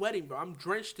bathroom sweating, bro. I'm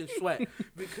drenched in sweat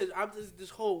because I'm just this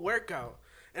whole workout,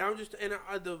 and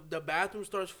the bathroom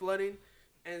starts flooding,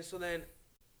 and so then.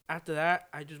 After that,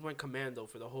 I just went commando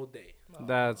for the whole day.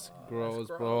 That's gross,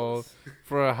 bro. gross.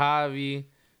 For a Javi,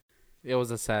 it was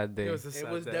a sad day. It was a sad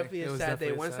It was day. definitely It a was sad day.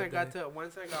 definitely a sad day.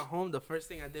 Once I got home, the first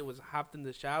thing I did was hopped in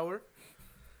the shower,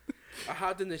 I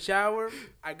hopped in the shower.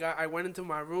 I went into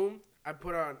my room. I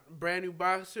put on brand new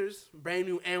boxers, brand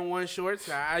new N1 shorts.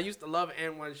 I used to love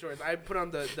N1 shorts. I put on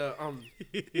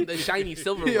the shiny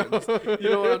silver ones. You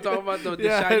know what I'm talking about? The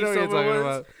Yeah, I shiny know what you're silver talking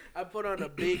ones. about. I put on a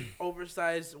big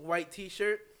oversized white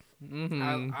T-shirt. Mm-hmm.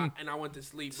 And I went to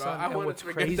sleep, bro. Son, I and wanted what's to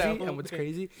forget crazy, that whole and what's thing.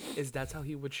 crazy is that's how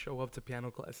he would show up to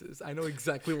piano classes. I know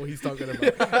exactly what he's talking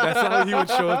about. That's how he would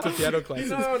show up to piano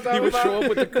classes. You know what I'm He would talking show up about?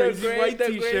 with the The crazy gray- white the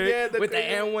gray- T-shirt, yeah, the with the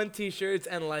gray- N1 T-shirts,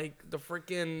 and like the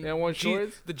freaking N1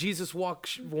 shorts? the Jesus Walk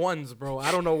ones, bro.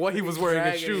 I don't know what he was wearing in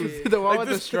Dragging shoes. it. The one Like with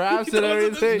the this- straps and those are the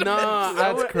everything. Nah,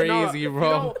 That's crazy,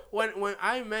 bro. You know, when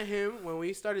I met him, when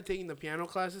we started taking the piano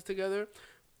classes together,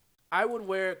 I would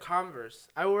wear Converse.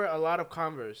 I wear a lot of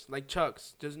Converse, like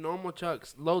Chucks, just normal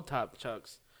Chucks, low top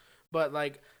Chucks. But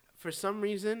like for some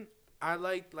reason, I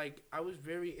liked I was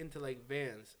very into like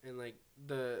Vans and like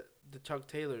the Chuck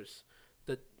Taylors,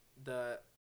 the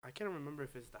I can't remember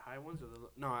if it's the high ones or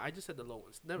no. I just said the low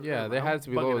ones. Never. Yeah, never they mind. had I'm to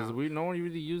be bugging lows. out. No one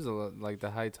really used like the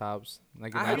high tops.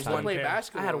 Like in I that had used to time. play pair.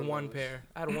 basketball I had in one those. pair.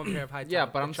 I had one pair of high top. Yeah,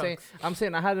 but the I'm Chucks.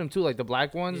 saying I had them too, like the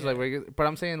black ones, Yeah. like regular, but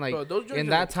I'm saying like Bro, those joints in are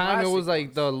that the time it was classic like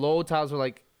ones. the low tops were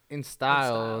like in style,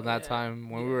 style, that yeah. time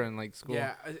when we Yeah. were in like school.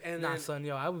 Yeah, and Nah, then, son,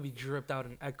 yo, I would be dripped out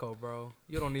in Echo, bro.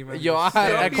 You don't even. Yo, I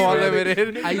had understand. Echo really-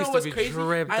 Unlimited. You I know used to what's be crazy?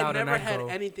 dripped I out in never had Echo.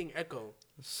 anything Echo.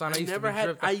 Son, I I used never to be had.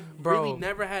 dripped. I bro. really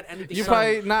never had anything. You Echo.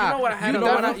 probably nah. You know what I had? You on know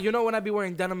the when one- you know when I be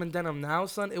wearing denim and denim now,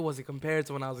 son? It wasn't compared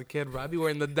to when I was a kid, bro. I be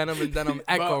wearing the denim and denim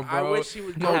Echo, bro. I wish he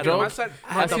was. No No, joke. my son,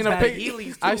 I had I the seen a bad pic.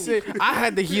 Heelys I too. said I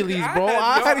had the Heelys, bro. I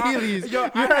I had had- Heelys. Yo,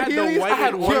 You I had had the Heelys? white I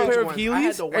had and one orange pair of ones. I Heelys,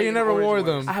 had the and white you and never orange wore ones.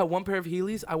 them. I had one pair of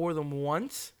Heelys. I wore them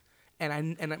once,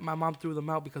 and my mom threw them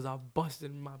out because I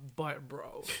busted my butt,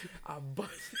 bro. I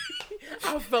busted.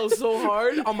 I fell so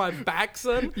hard on my back,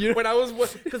 son. When I was,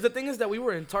 because the thing is that we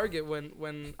were in Target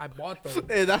when I bought them.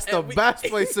 Hey, that's the And we- best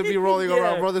place to be rolling Yeah.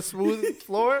 around, bro. The smooth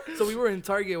floor. So we were in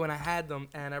Target when I had them,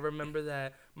 and I remember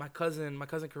that my cousin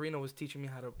Karina was teaching me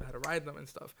how to ride them and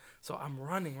stuff. So I'm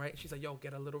running, right? She's like, "Yo,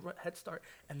 get a little head start,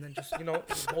 and then just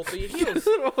hold through your heels."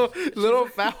 little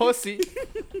fat horsey.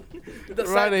 The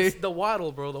Running. the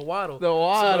waddle, bro, the waddle. The My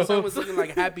waddle son was looking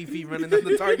like Happy Feet running down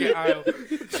the Target aisle.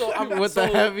 So I'm with the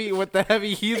heavy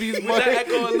Heelys, With boy. the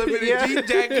Echo Unlimited Yeah. jean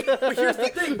jacket.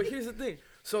 But here's the thing.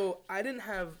 So I didn't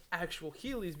have actual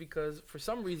Heelys because for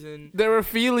some reason There were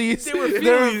Feelies. They were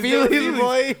There were Feelies, they were Feelies,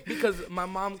 boy. because my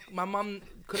mom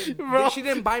couldn't. Bro. She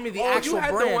didn't buy me the Oh, you actual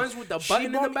had the brand. ones with the She button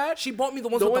in the bought- back? She bought me the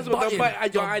ones The with ones the with button. the button.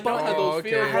 I know how Oh, those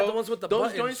okay. feel, I had bro. the ones with the Those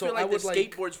button, joints so feel I like would the like.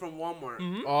 skateboards from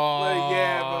Walmart. Oh, Like,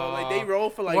 yeah, bro. Like they roll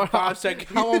for like Wow. 5 seconds.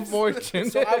 How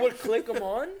unfortunate. So I would click them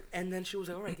on, and then she was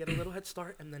like, "All right, get a little head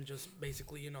start, and then just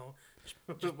basically,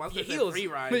 Once your it's a heels. free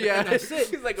ride. Yeah. And that's it."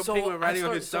 He's like a So penguin I riding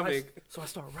on his start- so I- stomach. So I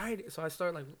start riding. So I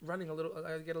start like running a little.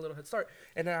 I get a little head start,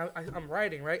 and then I'm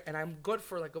riding right, and I'm good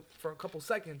for for a couple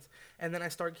seconds, and then I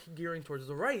start gearing towards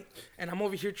the right, and I'm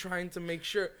over here trying to make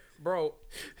sure, bro.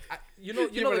 You know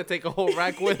You're gonna take a whole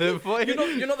rack with him, boy.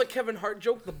 you know the Kevin Hart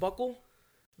joke, the buckle.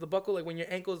 The buckle, like when your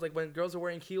ankles, like when girls are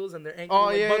wearing heels and their ankle Oh,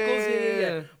 like yeah, buckles.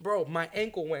 yeah. Bro, my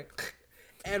ankle went,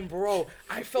 and bro,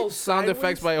 I fell Sound sideways.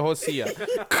 effects by Hosea.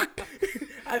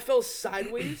 I fell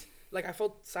sideways, like I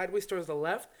fell sideways towards the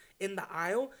left in the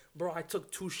aisle, bro. I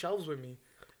took 2 shelves with me.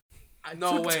 I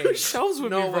No took way. 2 shelves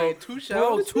with No me, bro. way. 2 Bro,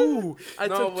 shelves? 2. I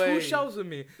No took 2 way. shelves with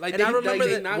me. Like and I remember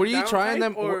that. knocked Were you down trying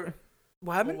type, them or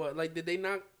What happened? what? Like did they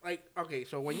not like? Okay,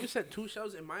 so when you said 2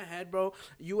 shelves in my head, bro,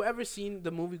 you ever seen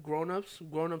the movie Grown Ups?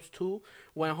 Grown Ups 2,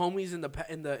 when homie's in the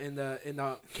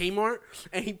Kmart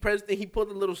and he pulled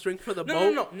a little string for the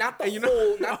boat. No, not the And you know-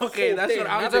 whole. Not the Okay, whole that's thing, what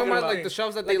I'm not talking the about, whole like, thing. the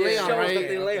shelves that Like they the lay on, shelves right? that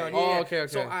they lay on. Oh, Yeah. okay,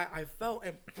 okay. So I fell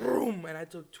and boom, and I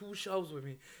took 2 shelves with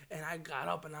me, and I got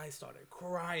up and I started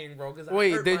crying, bro. Cause I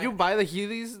Wait, hurt did my- you buy the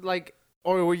Heelys like,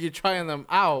 or were you trying them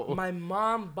out? My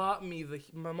mom bought me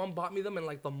them in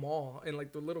like the mall, in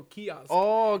like the little kiosk.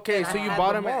 Oh, okay. And So I you had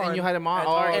bought them them and on you had them on. at Oh,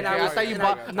 Target. okay. And I I was- thought you and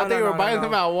bought. I- I no, thought you no, were no, buying no.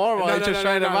 them at Walmart and just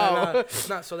trying them out.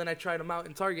 No, so then I tried them out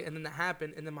in Target, and then that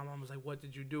happened, and then my mom was like, "What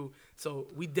did you do?" So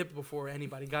we dipped before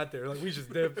anybody got there. Like we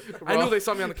just dipped. I Bro. knew they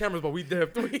saw me on the cameras, but we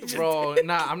dipped. We just Bro,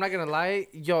 nah, I'm not gonna lie.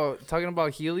 Yo, talking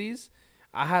about Heelys,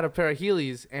 I had a pair of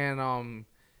Heelys, and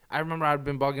I remember I'd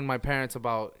been bugging my parents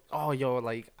about, oh, yo,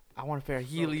 like I want a pair of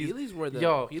Heelys. Heelys were the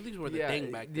Heelys were the yeah, thing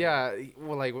back then. Yeah,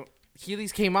 well, like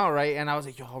Heelys came out, right? And I was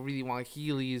like, yo, I really want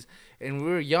Heelys. And we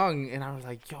were young, and I was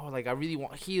like, yo, like I really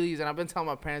want Heelys. And I've been telling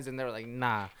my parents, and they were like,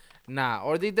 nah.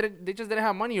 Or they just didn't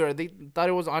have money, or they thought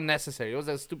it was unnecessary. It was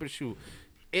a stupid shoe.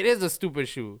 It is a stupid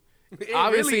shoe. It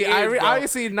Obviously, really is, bro.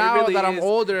 obviously It now really that I'm is.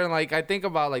 older and like I think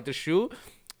about like the shoe,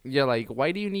 yeah, like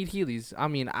why do you need Heelys? I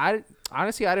mean, I'd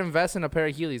invest in a pair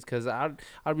of Heelys because I'd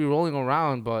be rolling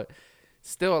around, but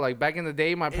still, like, back in the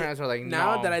day, my parents were like, no.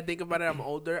 Now that I think about it, I'm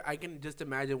older. I can just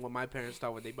imagine what my parents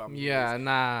thought when they bought me. Yeah,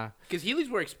 nah. Because Heelys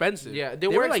were expensive. Yeah, they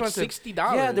were like expensive.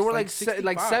 $60. Yeah, they were like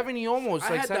 65. 70 almost.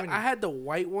 I Like 70. I had the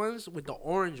white ones with the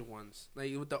orange ones,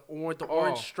 like with the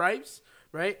orange stripes,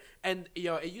 right? And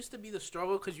it used to be the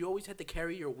struggle because you always had to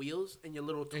carry your wheels and your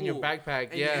little tool in your backpack.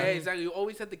 and Yeah, exactly. You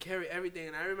always had to carry everything.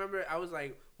 And I remember I was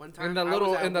like one time and the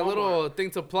little thing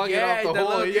to plug it off the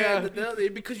hole.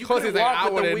 because you couldn't like, walk I with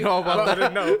the wouldn't wheel. know about that. I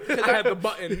didn't know. I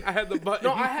had the button.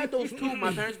 No, I had those too.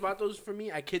 My parents bought those for me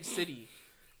at Kid City.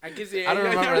 I don't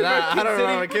remember that. I don't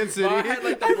remember Kid City. Well, I had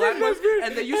like the black ones,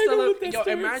 and they used to look.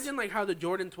 Imagine like how the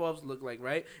Jordan 12s look like,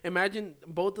 right? Imagine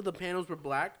both of the panels were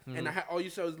black, and all you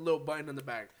saw was a little button on the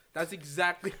back. That's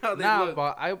exactly how they look.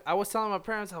 But I was telling my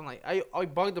parents, I'm like, I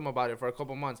bugged them about it for a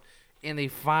couple months, and they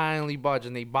finally budged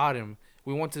and they bought him.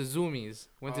 We went to Zoomies.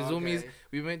 We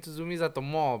went to Zoomies at the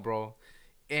mall, bro.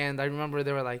 And I remember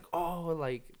they were like, oh,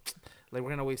 like we're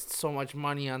gonna waste so much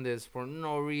money on this for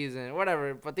no reason,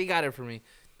 whatever. But they got it for me.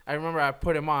 I remember I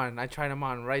put him on. I tried him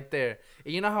on right there.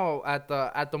 And you know how at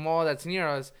the mall that's near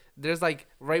us, there's like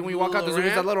right when you walk out the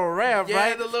Zoomies, a little ramp,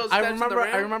 right? The little I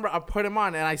remember I put him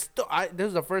on, and this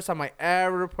was the first time I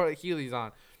ever put Heelys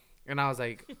on. And I was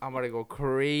like, I'm about to go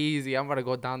crazy. I'm about to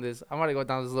go down this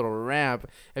little ramp.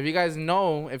 If you guys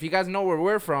know where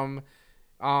we're from,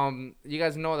 you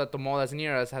guys know that the mall that's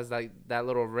near us has like that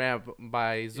little ramp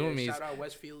by Zoomies. Shout out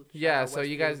Westfield. You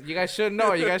guys should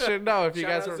know. You guys should know if you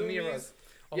guys are from near us.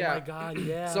 Oh my God,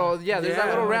 yeah. So there's that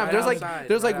little ramp.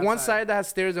 There's like one side that has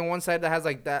stairs and one side that has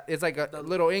like that. It's like a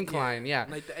little incline. Yeah.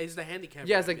 Like it's the handicap.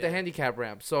 Yeah, it's like the handicap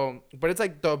ramp. So, but it's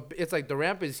like the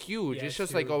ramp is huge. Yeah, it's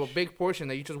just huge. like a big portion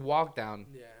that you just walk down.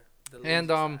 Yeah.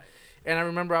 And I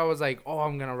remember I was like, oh,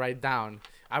 I'm gonna ride down.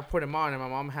 I put him on, and my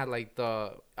mom had like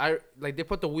they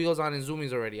put the wheels on in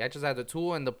Zoomies already. I just had the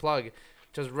tool and the plug,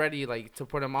 just ready like to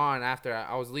put him on after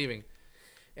I was leaving.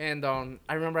 And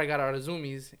I remember I got out of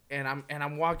Zoomies, and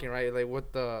I'm walking right like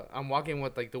I'm walking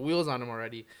with like the wheels on them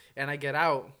already, and I get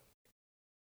out,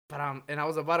 but I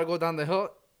was about to go down the hill,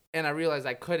 and I realized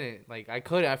I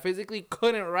physically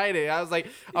couldn't ride it. I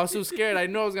was so scared. I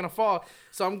know I was gonna fall,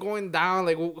 so I'm going down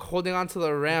like holding onto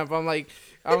the ramp. I'm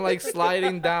like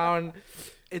sliding down.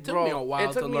 It took me a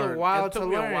while to learn. It took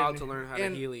me a while to learn how to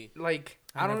Heely. Like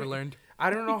I never learned. I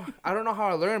don't know how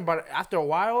I learned, but after a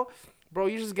while, bro,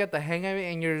 you just get the hang of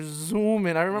it and you're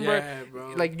zooming. I remember,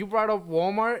 like you brought up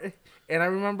Walmart, and I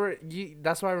remember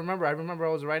that's what I remember. I remember I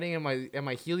was riding in my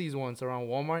Heelys once around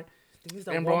Walmart,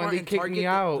 and bro, they kicked me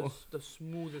out. The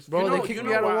smoothest. Bro, they kicked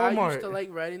me out of Walmart. I used to like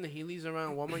riding the Heelys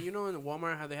around Walmart. You know, in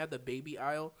Walmart how they have the baby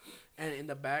aisle, and in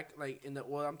the back, like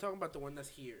I'm talking about the one that's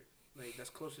here. Like that's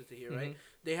closer to here, right?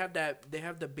 They have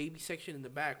the baby section in the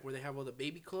back where they have all the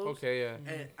baby clothes. Okay, yeah.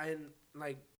 And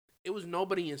like it was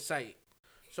nobody in sight.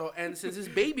 So, and since it's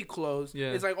baby clothes,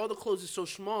 it's like all the clothes is so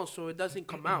small, so it doesn't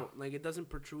come out. Like, it doesn't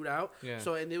protrude out. Yeah.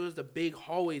 So, and there was the big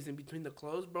hallways in between the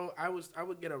clothes, bro. I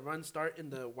would get a run start in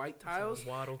the white tiles,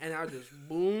 and I would just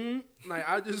boom. Like,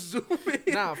 I just zoom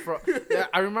in.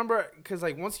 I remember, because,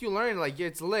 like, once you learn, like,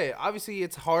 it's lit. Obviously,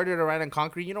 it's harder to ride on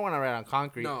concrete. You don't want to ride on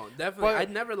concrete. No, definitely. I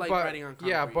never liked riding on concrete.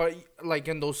 Yeah, but, like,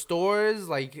 in those stores,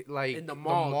 like in the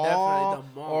mall, definitely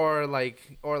the mall. Or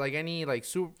like any, like,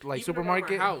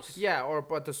 supermarket. House. Yeah,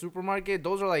 but the supermarket,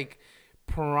 those are like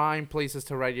prime places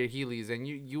to ride your Heelys, and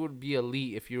you would be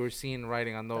elite if you were seen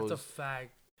riding on those. That's a fact.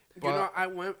 But you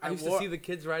know, I used to see the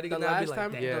kids riding. The last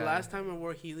time I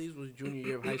wore Heelys was junior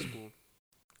year of high school.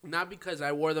 Not because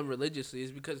I wore them religiously,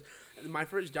 it's because my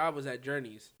first job was at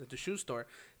Journeys, at the shoe store,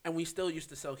 and we still used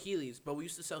to sell Heelys, but we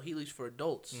used to sell Heelys for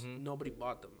adults. Nobody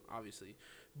bought them, obviously.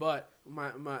 But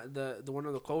the one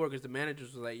of the coworkers, the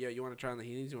managers, was like, "Yo, you want to try on the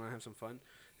Heelys? You want to have some fun?"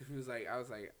 He was like, I was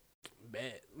like,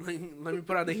 bet. Let me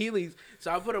put on the Heelys.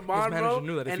 So I put them on, bro. His manager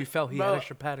knew that if he fell, he had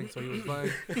extra padding, so he was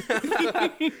fine.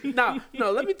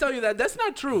 No, let me tell you that's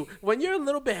not true. When you're a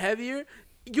little bit heavier,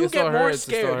 you get more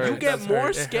scared. You get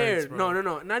more scared.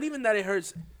 No. Not even that it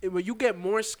hurts. You get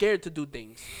more scared to do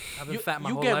things. I've been fat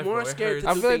my whole life, life, more scared to do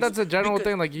things. I feel like that's a general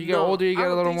thing. Like, you get older, you get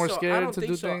a little more scared to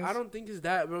do things. I don't think it's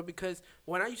that, bro, because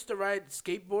when I used to ride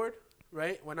skateboard,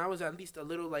 right, when I was at least a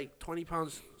little, like, 20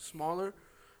 pounds smaller,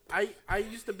 I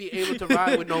used to be able to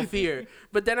ride with no fear.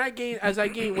 But then as I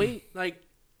gained weight, like,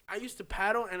 I used to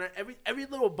paddle, and every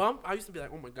little bump, I used to be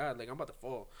like, oh, my God, like, I'm about to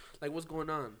fall. Like, what's going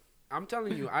on? I'm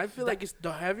telling you, I feel like it's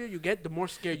the heavier you get, the more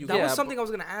scared you get. That was something I was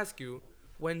going to ask you.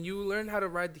 When you learn how to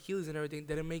ride the Heelys and everything,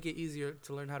 did it make it easier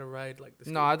to learn how to ride like the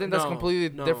skateboard? No, I think that's completely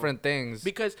different things.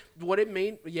 Because what it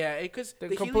made, because they're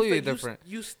completely different.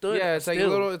 You stood. Yeah, it's still.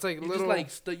 like little.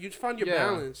 You just found your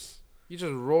balance. You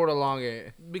just rode along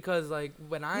it. Because like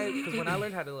when I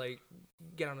learned how to like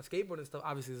get on a skateboard and stuff,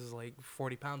 obviously this is like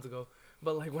 40 pounds ago,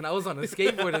 but like when I was on a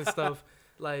skateboard and stuff,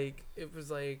 like it was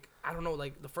like I don't know,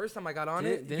 like the first time I got on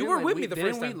it, you were with me the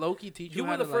first time. Didn't we low-key teach you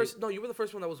were how the to first. No, you were the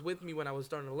first one that was with me when I was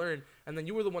starting to learn, and then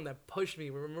you were the one that pushed me.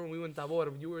 Remember when we went to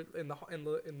Tabor? You were in the parking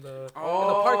lot. In the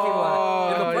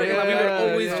parking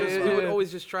lot, we would always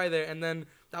just try there, and then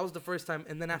that was the first time,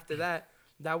 and then after that,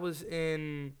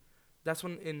 in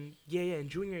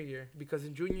junior year, because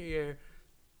in junior year,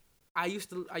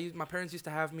 my parents used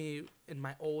to have me in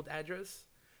my old address.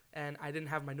 And I didn't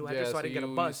have my new address, so I didn't get a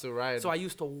bus. So I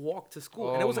used to walk to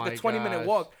school, and it was like a 20-minute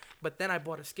walk. But then I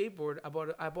bought a skateboard. I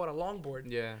bought a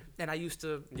longboard. Yeah. And I used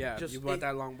to you bought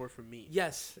that longboard from me.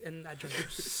 Yes, and that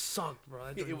just sucked,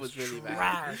 bro. It was really trash,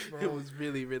 bad. Bro. It was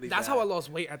really, really That's bad. how I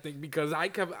lost weight, I think, because I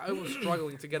was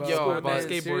struggling to get to Yo, school with my but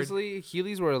skateboard. seriously,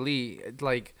 Heelys were elite.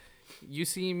 Like, you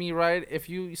see me ride. If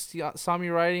you saw me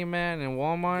riding, man, in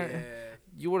Walmart,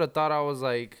 you would have thought I was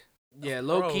like. Yeah,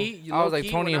 low key. I was like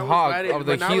Tony Hawk of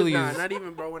the Heelys. Not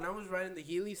even, bro. When I was riding the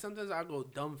Heelys, sometimes I go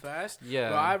dumb fast. Yeah.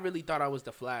 Bro, I really thought I was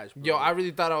the Flash, bro. Yo, I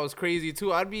really thought I was crazy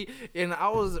too. I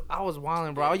was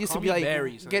wilding, bro. I used to be like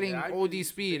getting OD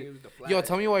speed. Yo,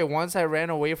 tell me why once I ran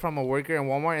away from a worker in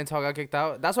Walmart until I got kicked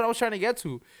out. That's what I was trying to get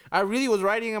to. I really was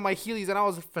riding in my Heelys and I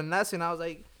was finessing. I was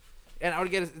like, and I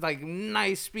would get like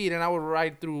nice speed, and I would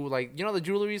ride through like the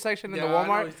jewelry section in the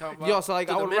Walmart. Yo, so like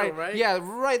I would ride,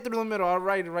 right through the middle. I'll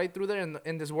ride right through there,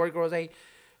 and this worker was like,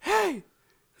 "Hey,"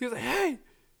 he was like, "Hey,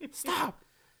 stop,"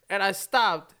 and I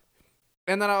stopped,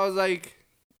 and then I was like,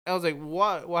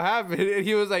 "What happened?" And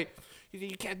he was like,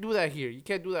 "You can't do that here. You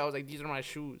can't do that." I was like, "These are my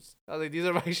shoes." I was like, "These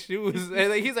are my shoes."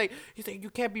 And like, he's like, "You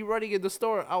can't be running in the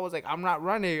store." I was like, "I'm not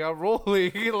running. I'm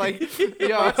rolling." Like,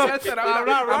 yo, I'm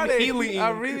not running.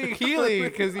 I'm really healing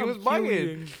because he was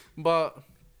bugging. But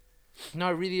no,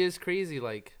 it really is crazy.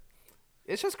 Like,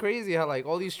 it's just crazy how like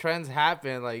all these trends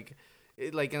happen. Like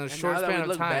in a short span of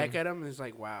look time. Back at them, it's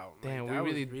like, wow. Damn, like,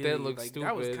 we really did look like, stupid.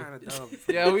 That was kind of dumb.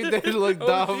 Yeah, we did look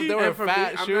dumb. They were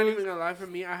fat shoes. I'm not even gonna lie. For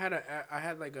me, I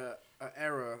had like a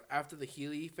era after the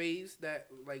Heely phase that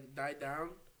like died down.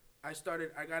 I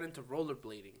got into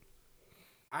rollerblading.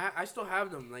 I still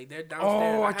have them. Like, they're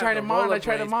downstairs. Oh, I tried them on.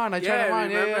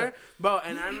 Yeah. Bro,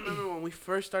 and I remember when we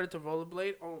first started to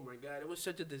rollerblade, oh my God, it was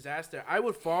such a disaster. I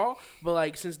would fall, but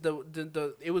like since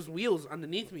the it was wheels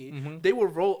underneath me, they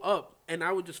would roll up and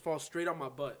I would just fall straight on my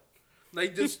butt.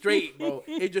 Like, just straight, bro.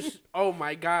 It just, oh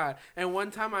my God. And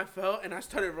one time I fell and I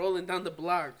started rolling down the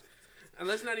block. And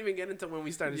let's not even get into when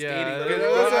we started skating.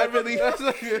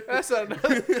 That's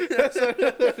another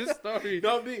story.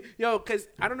 Because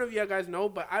I don't know if you guys know,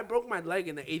 but I broke my leg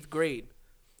in the 8th grade.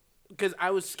 Because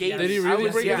I was skating. Did he really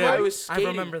break your leg? I was skating. I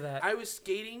remember that. I was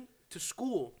skating to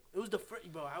school. It was the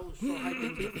first, bro. I was so hyped.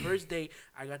 It was the first day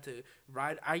I got to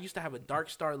ride. I used to have a Dark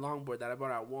Star longboard that I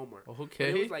bought at Walmart.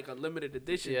 Okay. But it was like a limited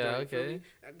edition. Yeah, bro, okay.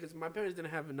 Because my parents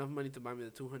didn't have enough money to buy me the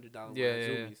 $200 one at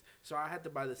Zoomies. So I had to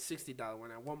buy the $60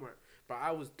 one at Walmart. But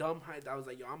I was dumb hyped. I was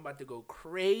like, yo, I'm about to go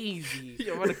crazy.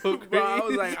 You're about to go crazy. Bro, I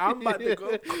was like, I'm about to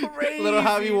go crazy. Little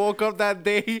Javi woke up that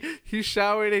day. He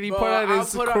showered and he put on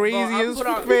his craziest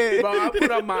fit. Bro, I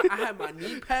had my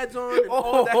knee pads on and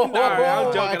all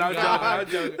that. I'm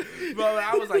joking. Bro,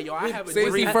 I was like, yo, I have a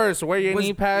safety first. Wear your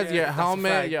knee pads, your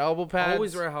helmet, your elbow pads.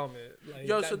 Always wear a helmet. Like,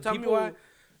 yo, so tell me why.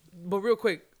 But real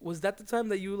quick, was that the time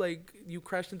that you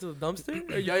crashed into the dumpster?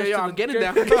 Or I'm getting there.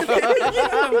 I'm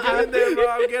getting there, bro.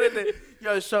 I'm getting there.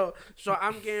 Yo, so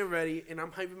I'm getting ready and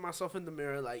I'm hyping myself in the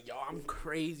mirror like, yo, I'm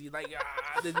crazy. Like,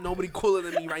 there's nobody cooler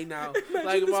than me right now.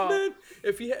 Like, bro, man,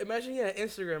 imagine he had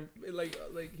Instagram, like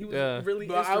he was really.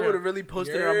 But I would have really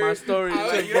posted it on my story.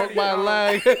 Broke my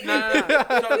leg. Nah.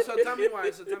 So tell me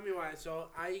why. So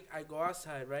I go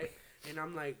outside, right? And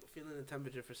I'm like feeling the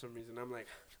temperature for some reason. I'm like,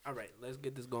 all right, let's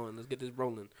get this going. Let's get this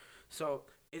rolling. So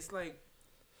it's like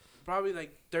probably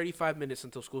like 35 minutes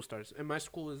until school starts. And my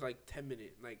school is like 10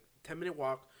 minute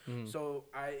walk. Mm-hmm. So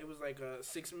it was like a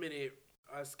 6-minute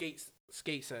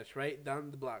skate sesh, right?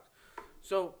 Down the block.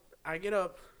 So I get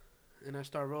up and I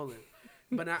start rolling.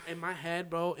 But in my head,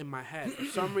 for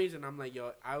some reason, I'm like,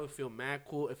 yo, I would feel mad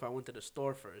cool if I went to the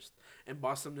store first and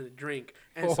bought something to drink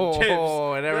and some chips.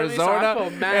 Oh, in Arizona,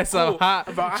 that's some hot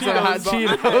Cheetos.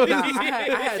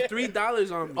 I had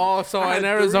 $3 on me. Oh, so in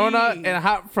Arizona and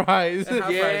hot fries.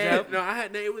 I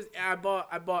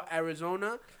bought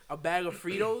Arizona, a bag of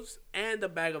Fritos, and a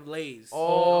bag of Lay's.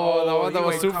 Oh, the one that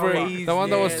was two for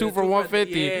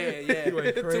 $1.50. Yeah.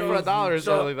 $2 for $1 or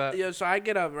something like that. Yeah, so I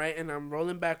get up, right, and I'm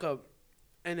rolling back up.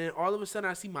 And then all of a sudden,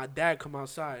 I see my dad come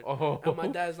outside. Oh. And my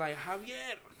dad's like,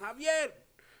 Javier.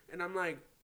 And I'm like,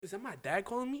 is that my dad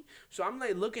calling me? So I'm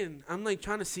like looking, I'm like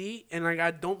trying to see, and like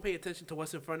I don't pay attention to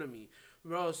what's in front of me,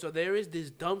 bro. So there is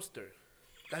this dumpster.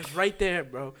 That's right there,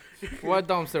 bro. What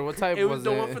dumpster? What type It was was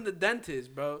the it? one from the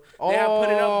dentist, bro. They had put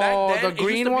it up back then. The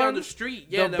green it used to be one? on the street.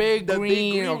 Yeah, The big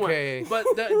green, one. okay. But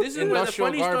this is when the Industrial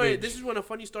funny story. garbage. This is when a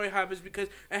funny story happens because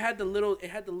it had the little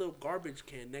garbage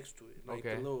can next to it, like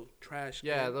the little trash.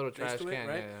 Yeah, can little next trash to can. it,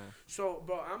 right? Yeah. So,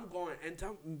 bro, I'm going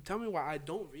and tell me why I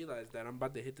don't realize that I'm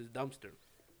about to hit this dumpster.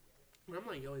 And I'm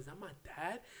like, yo, is that my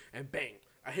dad? And bang,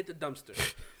 I hit the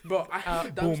dumpster, bro. I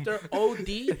hit the dumpster,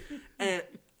 OD,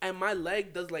 and my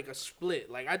leg does like a split.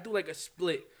 Like I do like a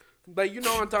split. Like, you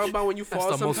know what I'm talking about when you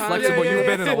fall the most sometimes. flexible you've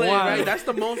been in a Split, while. Right? That's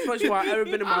the most flexible I've ever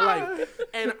been in my life.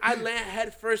 And I land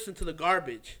head first into the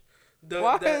garbage.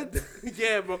 What?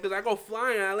 Yeah, bro, because I go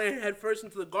flying and I land head first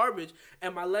into the garbage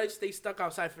and my legs stay stuck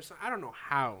outside for some. I don't know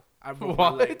how I broke my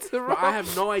leg. Bro, I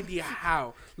have no idea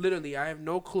how. Literally, I have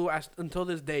no clue. Until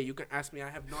this day, you can ask me. I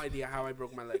have no idea how I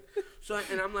broke my leg. So,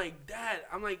 and I'm like, Dad.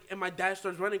 And my dad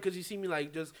starts running because he see me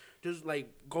like just like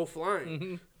go flying.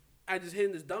 Mm-hmm. I just hit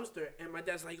in this dumpster, and my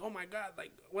dad's like, "Oh my god,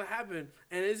 like what happened?"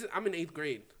 And I'm in 8th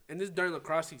grade, and this is during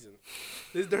lacrosse season.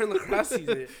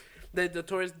 The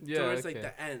towards like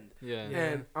the end.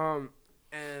 Yeah.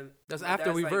 And That's my after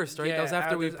dad's we like, versed, right? That was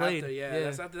after we played.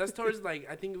 Yeah, that's towards like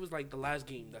I think it was like the last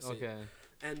game. That's it. Okay.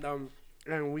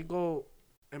 And we go,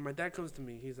 and my dad comes to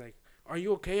me. He's like, "Are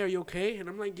you okay? Are you okay?" And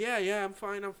I'm like, "Yeah, I'm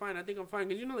fine. I think I'm fine."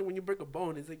 Because you know, like when you break a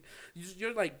bone, it's like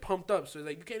you're like pumped up, so it's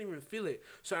like you can't even feel it.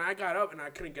 So I got up and I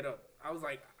couldn't get up. I was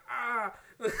like, ah.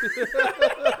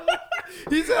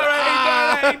 He's all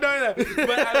right, ain't doing that.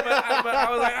 But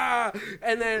I was like, ah.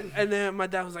 And then my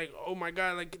dad was like, "Oh my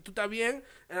god, like, ¿tú estás bien?"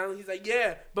 And he's like,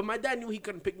 "Yeah." But my dad knew he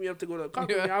couldn't pick me up to go to the car.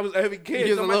 I was a heavy kid.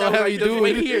 He was so a my little dad was heavy like, "Just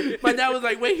wait dude." here." My dad was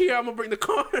like, "Wait here, I'm gonna bring the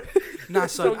car." Nah,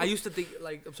 son. So- I used to think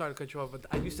I'm sorry to cut you off, but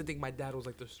I used to think my dad was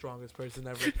like the strongest person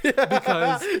ever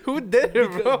because Who did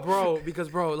it, bro?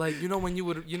 because like you know when you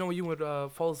would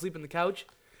fall asleep in the couch.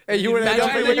 Hey, you were in Imagine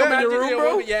the you in your room,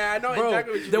 bro. Yeah, I know Bro,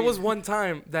 exactly what you there mean. was one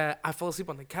time that I fell asleep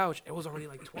on the couch. It was already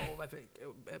like 12, I think,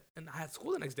 and I had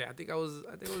school the next day. I think it was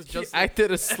He just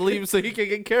acted asleep so he could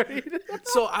get carried.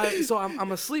 so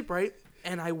I'm asleep, right?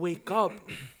 And I wake up,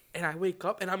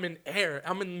 and I'm in air.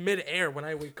 I'm in mid-air when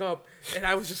I wake up, and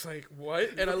I was just like, "What?"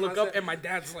 And I look up, and my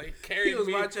dad's like He carrying was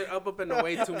me. watching Up and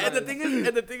Away too much. And the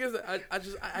thing is, I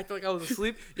acted like I was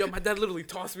asleep. Yo, my dad literally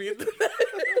tossed me.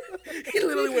 He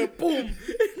literally went boom.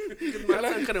 My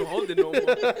son couldn't hold it no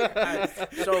more. Alright,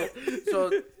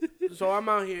 so I'm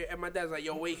out here, and my dad's like,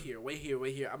 "Yo, wait here.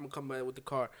 I'm gonna come back with the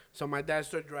car." So my dad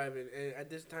starts driving, and at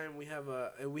this time we have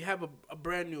a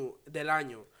brand new del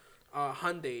año,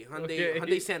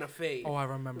 Hyundai Santa Fe. Oh, I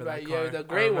remember Right, that car. yeah, the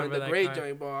gray one, remember the that gray car.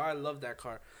 joint, bro. I love that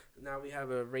car. Now we have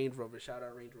a Range Rover. Shout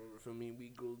out Range Rover for me.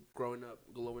 We growing up,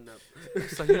 glowing up.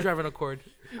 So you're driving a Accord.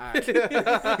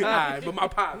 Alright, but my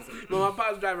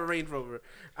pops drive a Range Rover.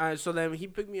 So then he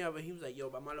picked me up and he was like, "Yo,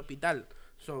 vamos al hospital."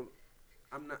 So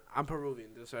I'm Peruvian,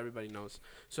 just so everybody knows.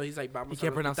 So he's like, "Vamos He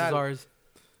can't al pronounce hospital." his R's.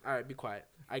 All right, be quiet.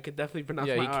 I could definitely pronounce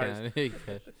Yeah, my he R's. can. He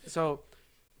can. So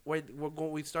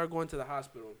we start going to the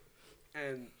hospital,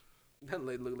 and that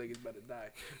lady looked like he's about to die.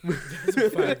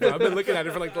 I've been looking at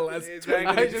it for like the last. Exactly.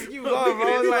 I just keep going, bro.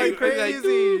 It's It's like like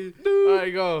crazy. All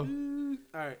right, go.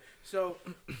 All right, so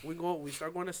we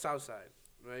start going to Southside,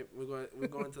 right? We're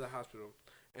going to the hospital,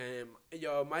 and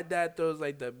yo, my dad throws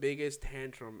like the biggest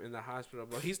tantrum in the hospital,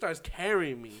 bro. He starts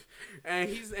carrying me, and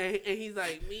he's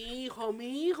like, "Mi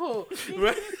hijo,"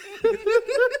 right?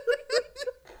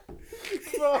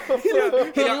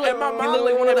 And my mom, He looked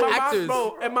like one of the actors.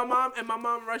 bro. And my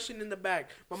mom rushing in the back.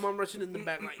 My mom rushing in the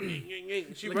back like,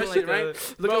 she Looking rushing, like right?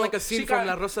 looking Bro, like a scene she from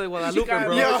got- La Rosa de she Guadalupe, got-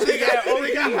 bro. Yo, They got OD.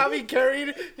 Javi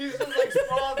carried. He's just like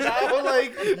sprawled out,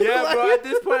 like Yeah, bro. At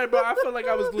this point, bro, I felt like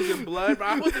I was losing blood, bro.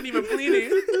 I wasn't even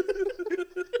bleeding.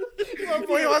 My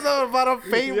boy was about to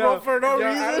faint, bro, for no Yo,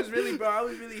 reason. I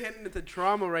was really heading into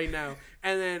trauma right now.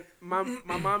 And then my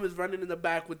mom is running in the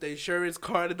back with the insurance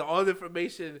card and all the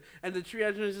information. And the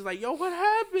triage nurse is like, "Yo, what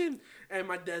happened?" And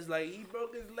my dad's like, "He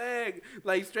broke his leg."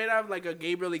 Like, straight out of like a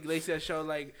Gabriel Iglesias show.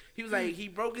 Like, he was like, "He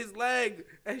broke his leg."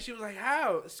 And she was like,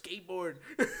 "How?" "Skateboard."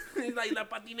 He's like, "La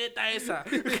patineta esa."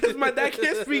 Because my dad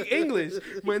can't speak English.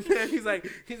 My dad, he's like,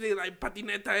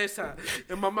 "Patineta esa."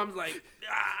 And my mom's like,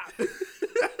 "Ah."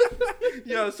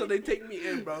 Yo, so they take me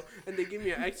in, bro. And they give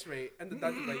me an x-ray. And the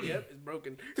doctor's like, "Yep, it's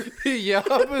broken." Yup,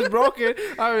 it's broken.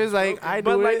 I was like, I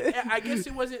But do like, it. I guess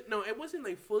it wasn't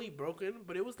like fully broken,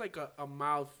 but it was like a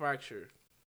mild fracture.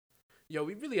 Yo,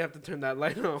 we really have to turn that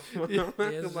light off. Yeah,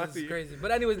 it's crazy.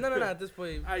 But anyways, no. At this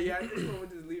point, Yeah, I just want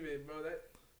to just leave it, bro.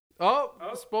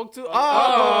 Spoke to.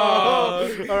 All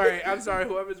right. I'm sorry.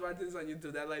 Whoever's watching this on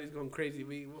YouTube, that light is going crazy.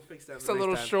 We'll fix that. It's a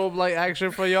little strobe light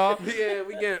action for y'all. Yeah,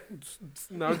 we get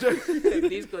no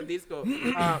disco.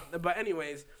 But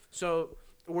anyways, so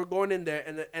we're going in there,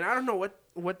 and I don't know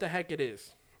what the heck it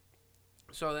is.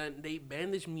 So then they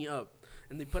bandage me up,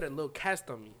 and they put a little cast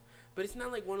on me. But it's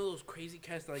not like one of those crazy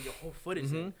casts that like your whole foot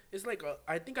is in. It's like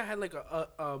I think I had like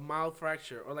a mild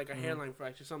fracture or like a hairline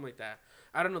fracture, something like that.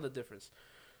 I don't know the difference.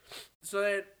 So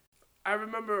then I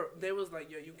remember they was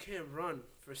like, yo, you can't run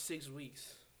for 6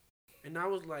 weeks. And I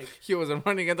was like... He wasn't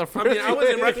running in the first place. I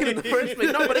wasn't running in the first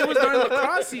place. No, but it was during the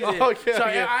cross season. Okay, so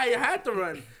okay. I had to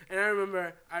run. And I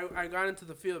remember I got into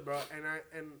the field, bro,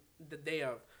 and the day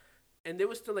of. And there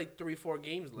was still like 3-4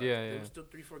 games left. Yeah. There was still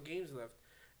 3-4 games left.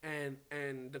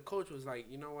 And the coach was like,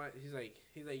 you know what? He's like,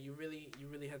 you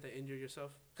really had to injure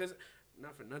yourself? Because,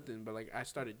 not for nothing, but like I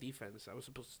started defense. I was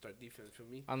supposed to start defense for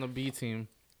me. On the B team.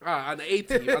 On the A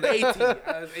team. On the A team.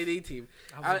 I was in the A team.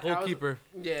 I was a goalkeeper.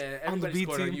 Yeah, On the everybody B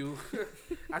scored team. on you.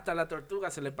 Hasta la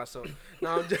tortuga se le pasó.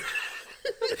 No, I'm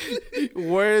just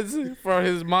Words for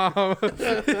his mom.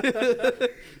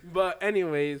 But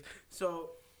anyways,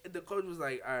 so the coach was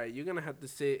like, all right, you're going to have to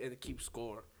sit and keep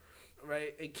score.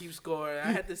 Right? And keep score.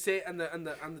 I had to sit on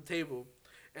the table.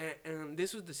 And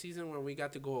this was the season where we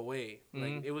got to go away.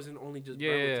 Like it wasn't only just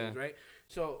Bravo teams, right?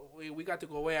 So we got to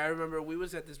go away. I remember we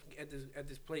was at this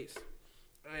place,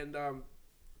 and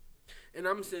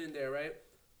I'm sitting there, right,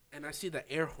 and I see the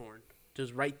air horn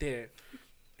just right there,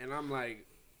 and I'm like,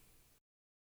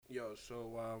 yo,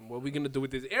 so what we gonna do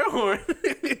with this air horn?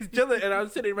 It's chilling, and I'm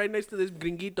sitting right next to this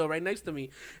gringuito right next to me,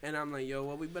 and I'm like, yo,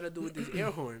 what we better do with this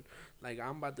air horn? Like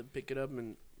I'm about to pick it up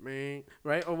and man,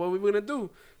 right? Or what we gonna do?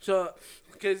 So,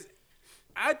 cause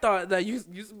I thought that you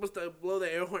supposed to blow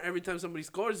the air horn every time somebody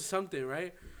scores or something,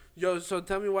 right? Yo, so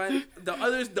tell me why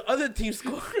the other team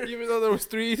scored. Even though there was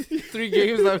three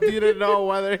games left, you didn't know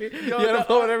whether you had to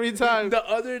blow it every time. The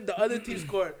other team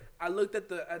scored. I looked at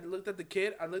the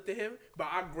kid. I looked at him, but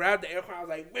I grabbed the air horn. I was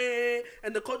like, man,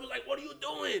 and the coach was like, "What are you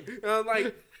doing?" And I was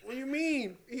like, "What do you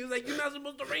mean?" He was like, "You're not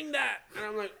supposed to ring that." And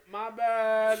I'm like, "My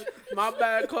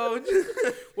bad, coach."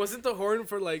 Wasn't the horn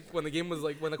for like when the game was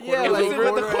like when the quarter Yeah, was like over?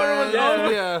 when the quarter was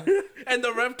over. Yeah. And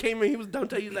the ref came in. He was done.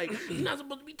 He's like, "You're not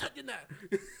supposed to be touching that."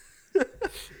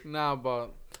 Nah,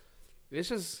 but it's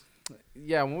just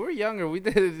when we were younger,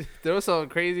 there was some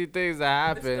crazy things that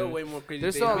happened. There's still way more crazy.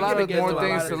 There's things. still a We lot can of get more into a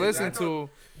things lot to of listen things. I know.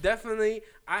 to. Definitely,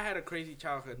 I had a crazy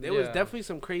childhood. There was definitely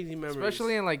some crazy memories,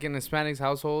 especially in like in Hispanics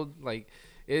household. Like,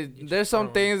 there's strong.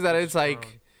 some things that it's Strong.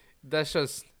 like that's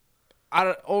just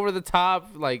over the top.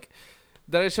 Like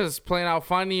that it's just playing out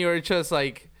funny or it's just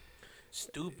like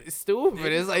stupid.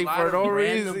 It's like a for lot no of random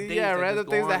reason. things Yeah, that random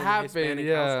just things go that on in a happen. Hispanic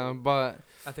Yeah, household. but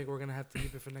I think we're gonna have to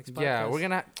keep it for next podcast.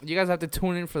 yeah, you guys have to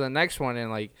tune in for the next one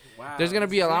and like Wow, there's gonna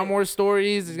be a lot more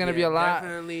stories. There's gonna be a lot.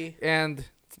 Definitely. And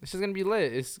it's just gonna be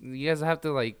lit. You guys have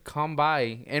to like come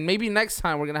by, and maybe next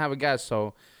time we're gonna have a guest.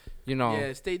 So,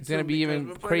 Yeah, stay tuned. it's gonna be because even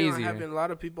we're planning on crazier. having a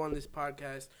lot of people on this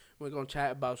podcast. We're gonna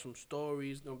chat about some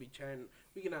stories. Gonna be chatting.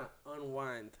 We're gonna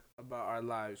unwind about our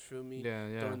lives. Feel me?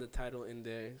 Yeah. Throwing the title in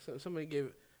there. So somebody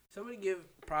give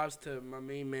props to my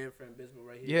main man, friend Bismo,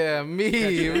 right here. Yeah,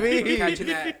 me. Catching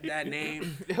that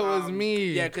name. It was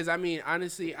me. Yeah, because I mean,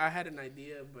 honestly, I had an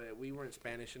idea, but we weren't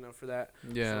Spanish enough for that.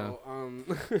 Yeah.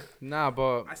 So, Nah,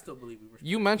 but I still believe we were.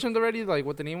 you mentioned already like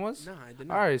what the name was. No, I did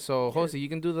not. All right, so Jose, you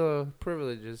can do the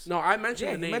privileges. No, I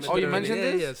mentioned the name. Oh, you mentioned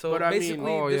yeah, this? Yeah. So But I mean-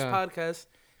 basically, this podcast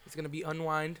is gonna be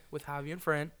Unwind with Javi and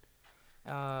Fran.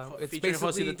 It's Featuring Jose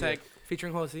basically the Tech.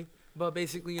 featuring Jose. But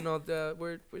basically,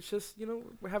 we're just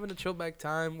we're having a chill back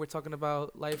time. We're talking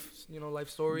about life, life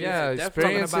stories. Yeah, definitely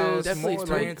talking about experiences, Definitely more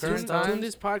tune- like tune- current tune- tune times.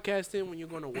 this podcast in when you're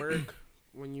going to work,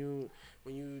 when you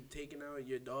taking out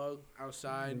your dog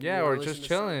outside. Yeah, you or wanna just listen to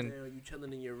chilling. something, or you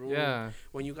chilling in your room. Yeah.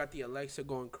 When you got the Alexa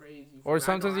going crazy. Or I know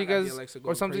sometimes I you got the guys, Alexa or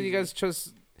going sometimes you crazy. guys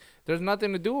just there's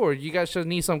nothing to do, or you guys just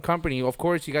need some company. Of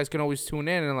course, you guys can always tune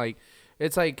in and like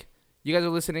it's like you guys are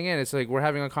listening in. It's like we're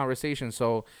having a conversation.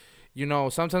 So,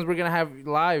 sometimes we're gonna have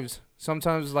lives.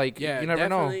 Sometimes like you never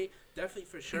know. Definitely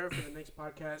for sure for the next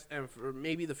podcast and for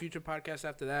maybe the future podcast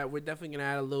after that, we're definitely gonna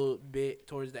add a little bit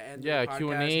towards the end. Yeah, of the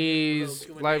Q&As, podcast, a little Q&A, live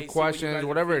see what you questions, guys are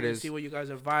whatever it feeling, is. See what you guys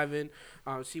are vibing.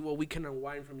 See what we can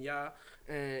unwind from y'all.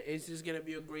 And it's just gonna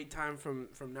be a great time from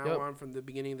now on, from the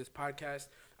beginning of this podcast.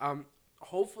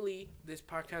 Hopefully this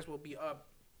podcast will be up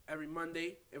every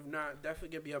Monday. If not, definitely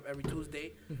gonna be up every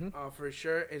Tuesday. For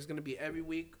sure, it's gonna be every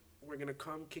week. We're gonna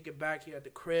come kick it back here at the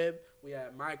crib. We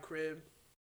at my crib.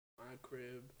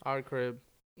 Our crib.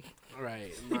 All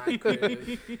right, my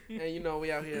crib. And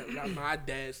we out here got my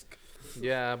desk.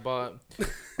 Yeah, but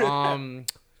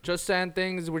just saying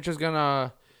things. We're just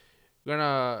gonna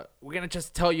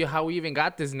just tell you how we even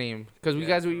got this name, because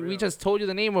we just told you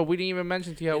the name, but we didn't even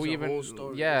mention to you how we even.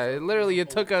 Yeah, it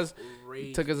took us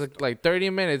like 30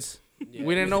 minutes. Yeah.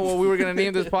 We didn't know what we were gonna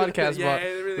name this podcast, but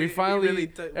we finally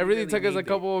it really took us a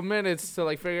couple of minutes to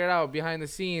like figure it out behind the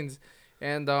scenes,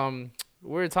 and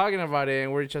we were talking about it,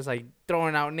 and we're just like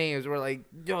throwing out names. We're like,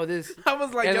 yo, this. I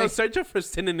was like, yo, search for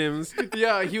synonyms.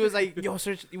 Yeah, he was like, yo,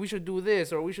 search. We should do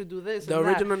this, or we should do this. The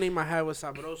original name I had was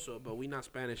Sabroso, but we not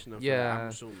Spanish enough. Yeah, I'm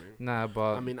assuming. Nah,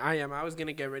 but I mean, I was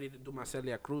gonna get ready to do my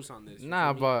Celia Cruz on this.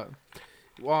 Nah, but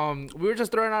we were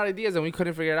just throwing out ideas and we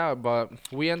couldn't figure it out. But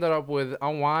we ended up with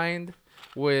Unwind.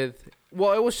 It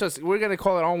was just, we're gonna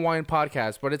call it Unwind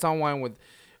Podcast, but it's Unwind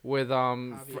with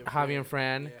Javi and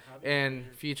Fran, and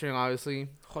featuring obviously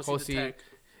Josi.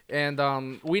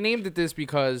 And we named it this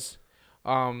because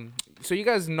so you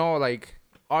guys know, like,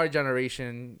 our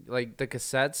generation, like the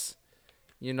cassettes,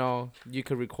 you know, you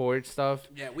could record stuff.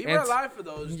 Yeah, we were alive for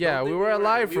those. Yeah, we were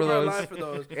alive for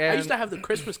those. I used to have the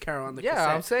Christmas Carol on the cassette.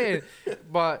 Yeah, I'm saying.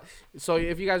 But so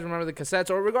if you guys remember the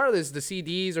cassettes, or regardless, the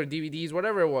CDs or DVDs,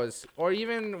 whatever it was, or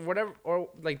even whatever, or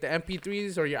like the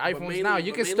MP3s or your iPhones now,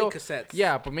 you can still cassettes.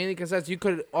 Yeah, but mainly cassettes. You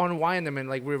could unwind them in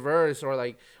like reverse or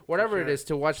like whatever it is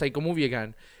to watch like a movie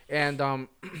again. And I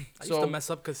used to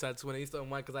mess up cassettes when I used to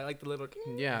unwind because I like the little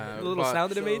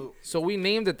sound that it made. So we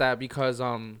named it that because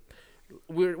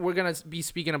we're gonna be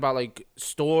speaking about like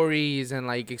stories and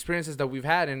like experiences that we've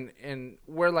had, and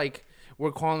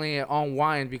we're calling it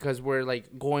Unwind because we're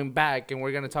like going back and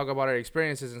we're gonna talk about our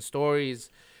experiences and stories,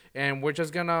 and we're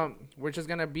just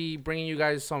gonna be bringing you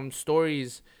guys some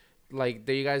stories like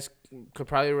that you guys could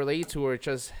probably relate to or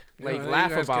just like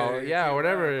laugh about.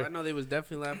 Whatever. I know they was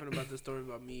definitely laughing about the story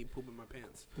about me pooping my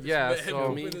pants. Yeah,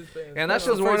 so and that's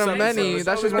just one of many.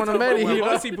 That's just one of many.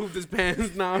 Once he pooped his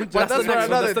pants, no. But that's for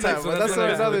another time. That's for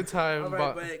another time. All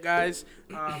right, but guys,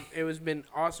 it was been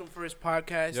awesome for his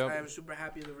podcast. Yep. I am super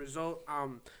happy with the result.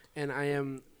 And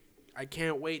I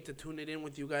can't wait to tune it in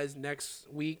with you guys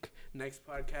next week, next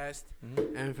podcast.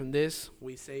 Mm-hmm. And from this,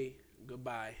 we say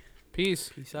goodbye.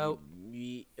 Peace out.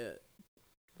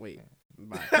 Wait.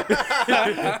 Bye.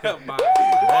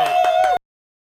 Bye.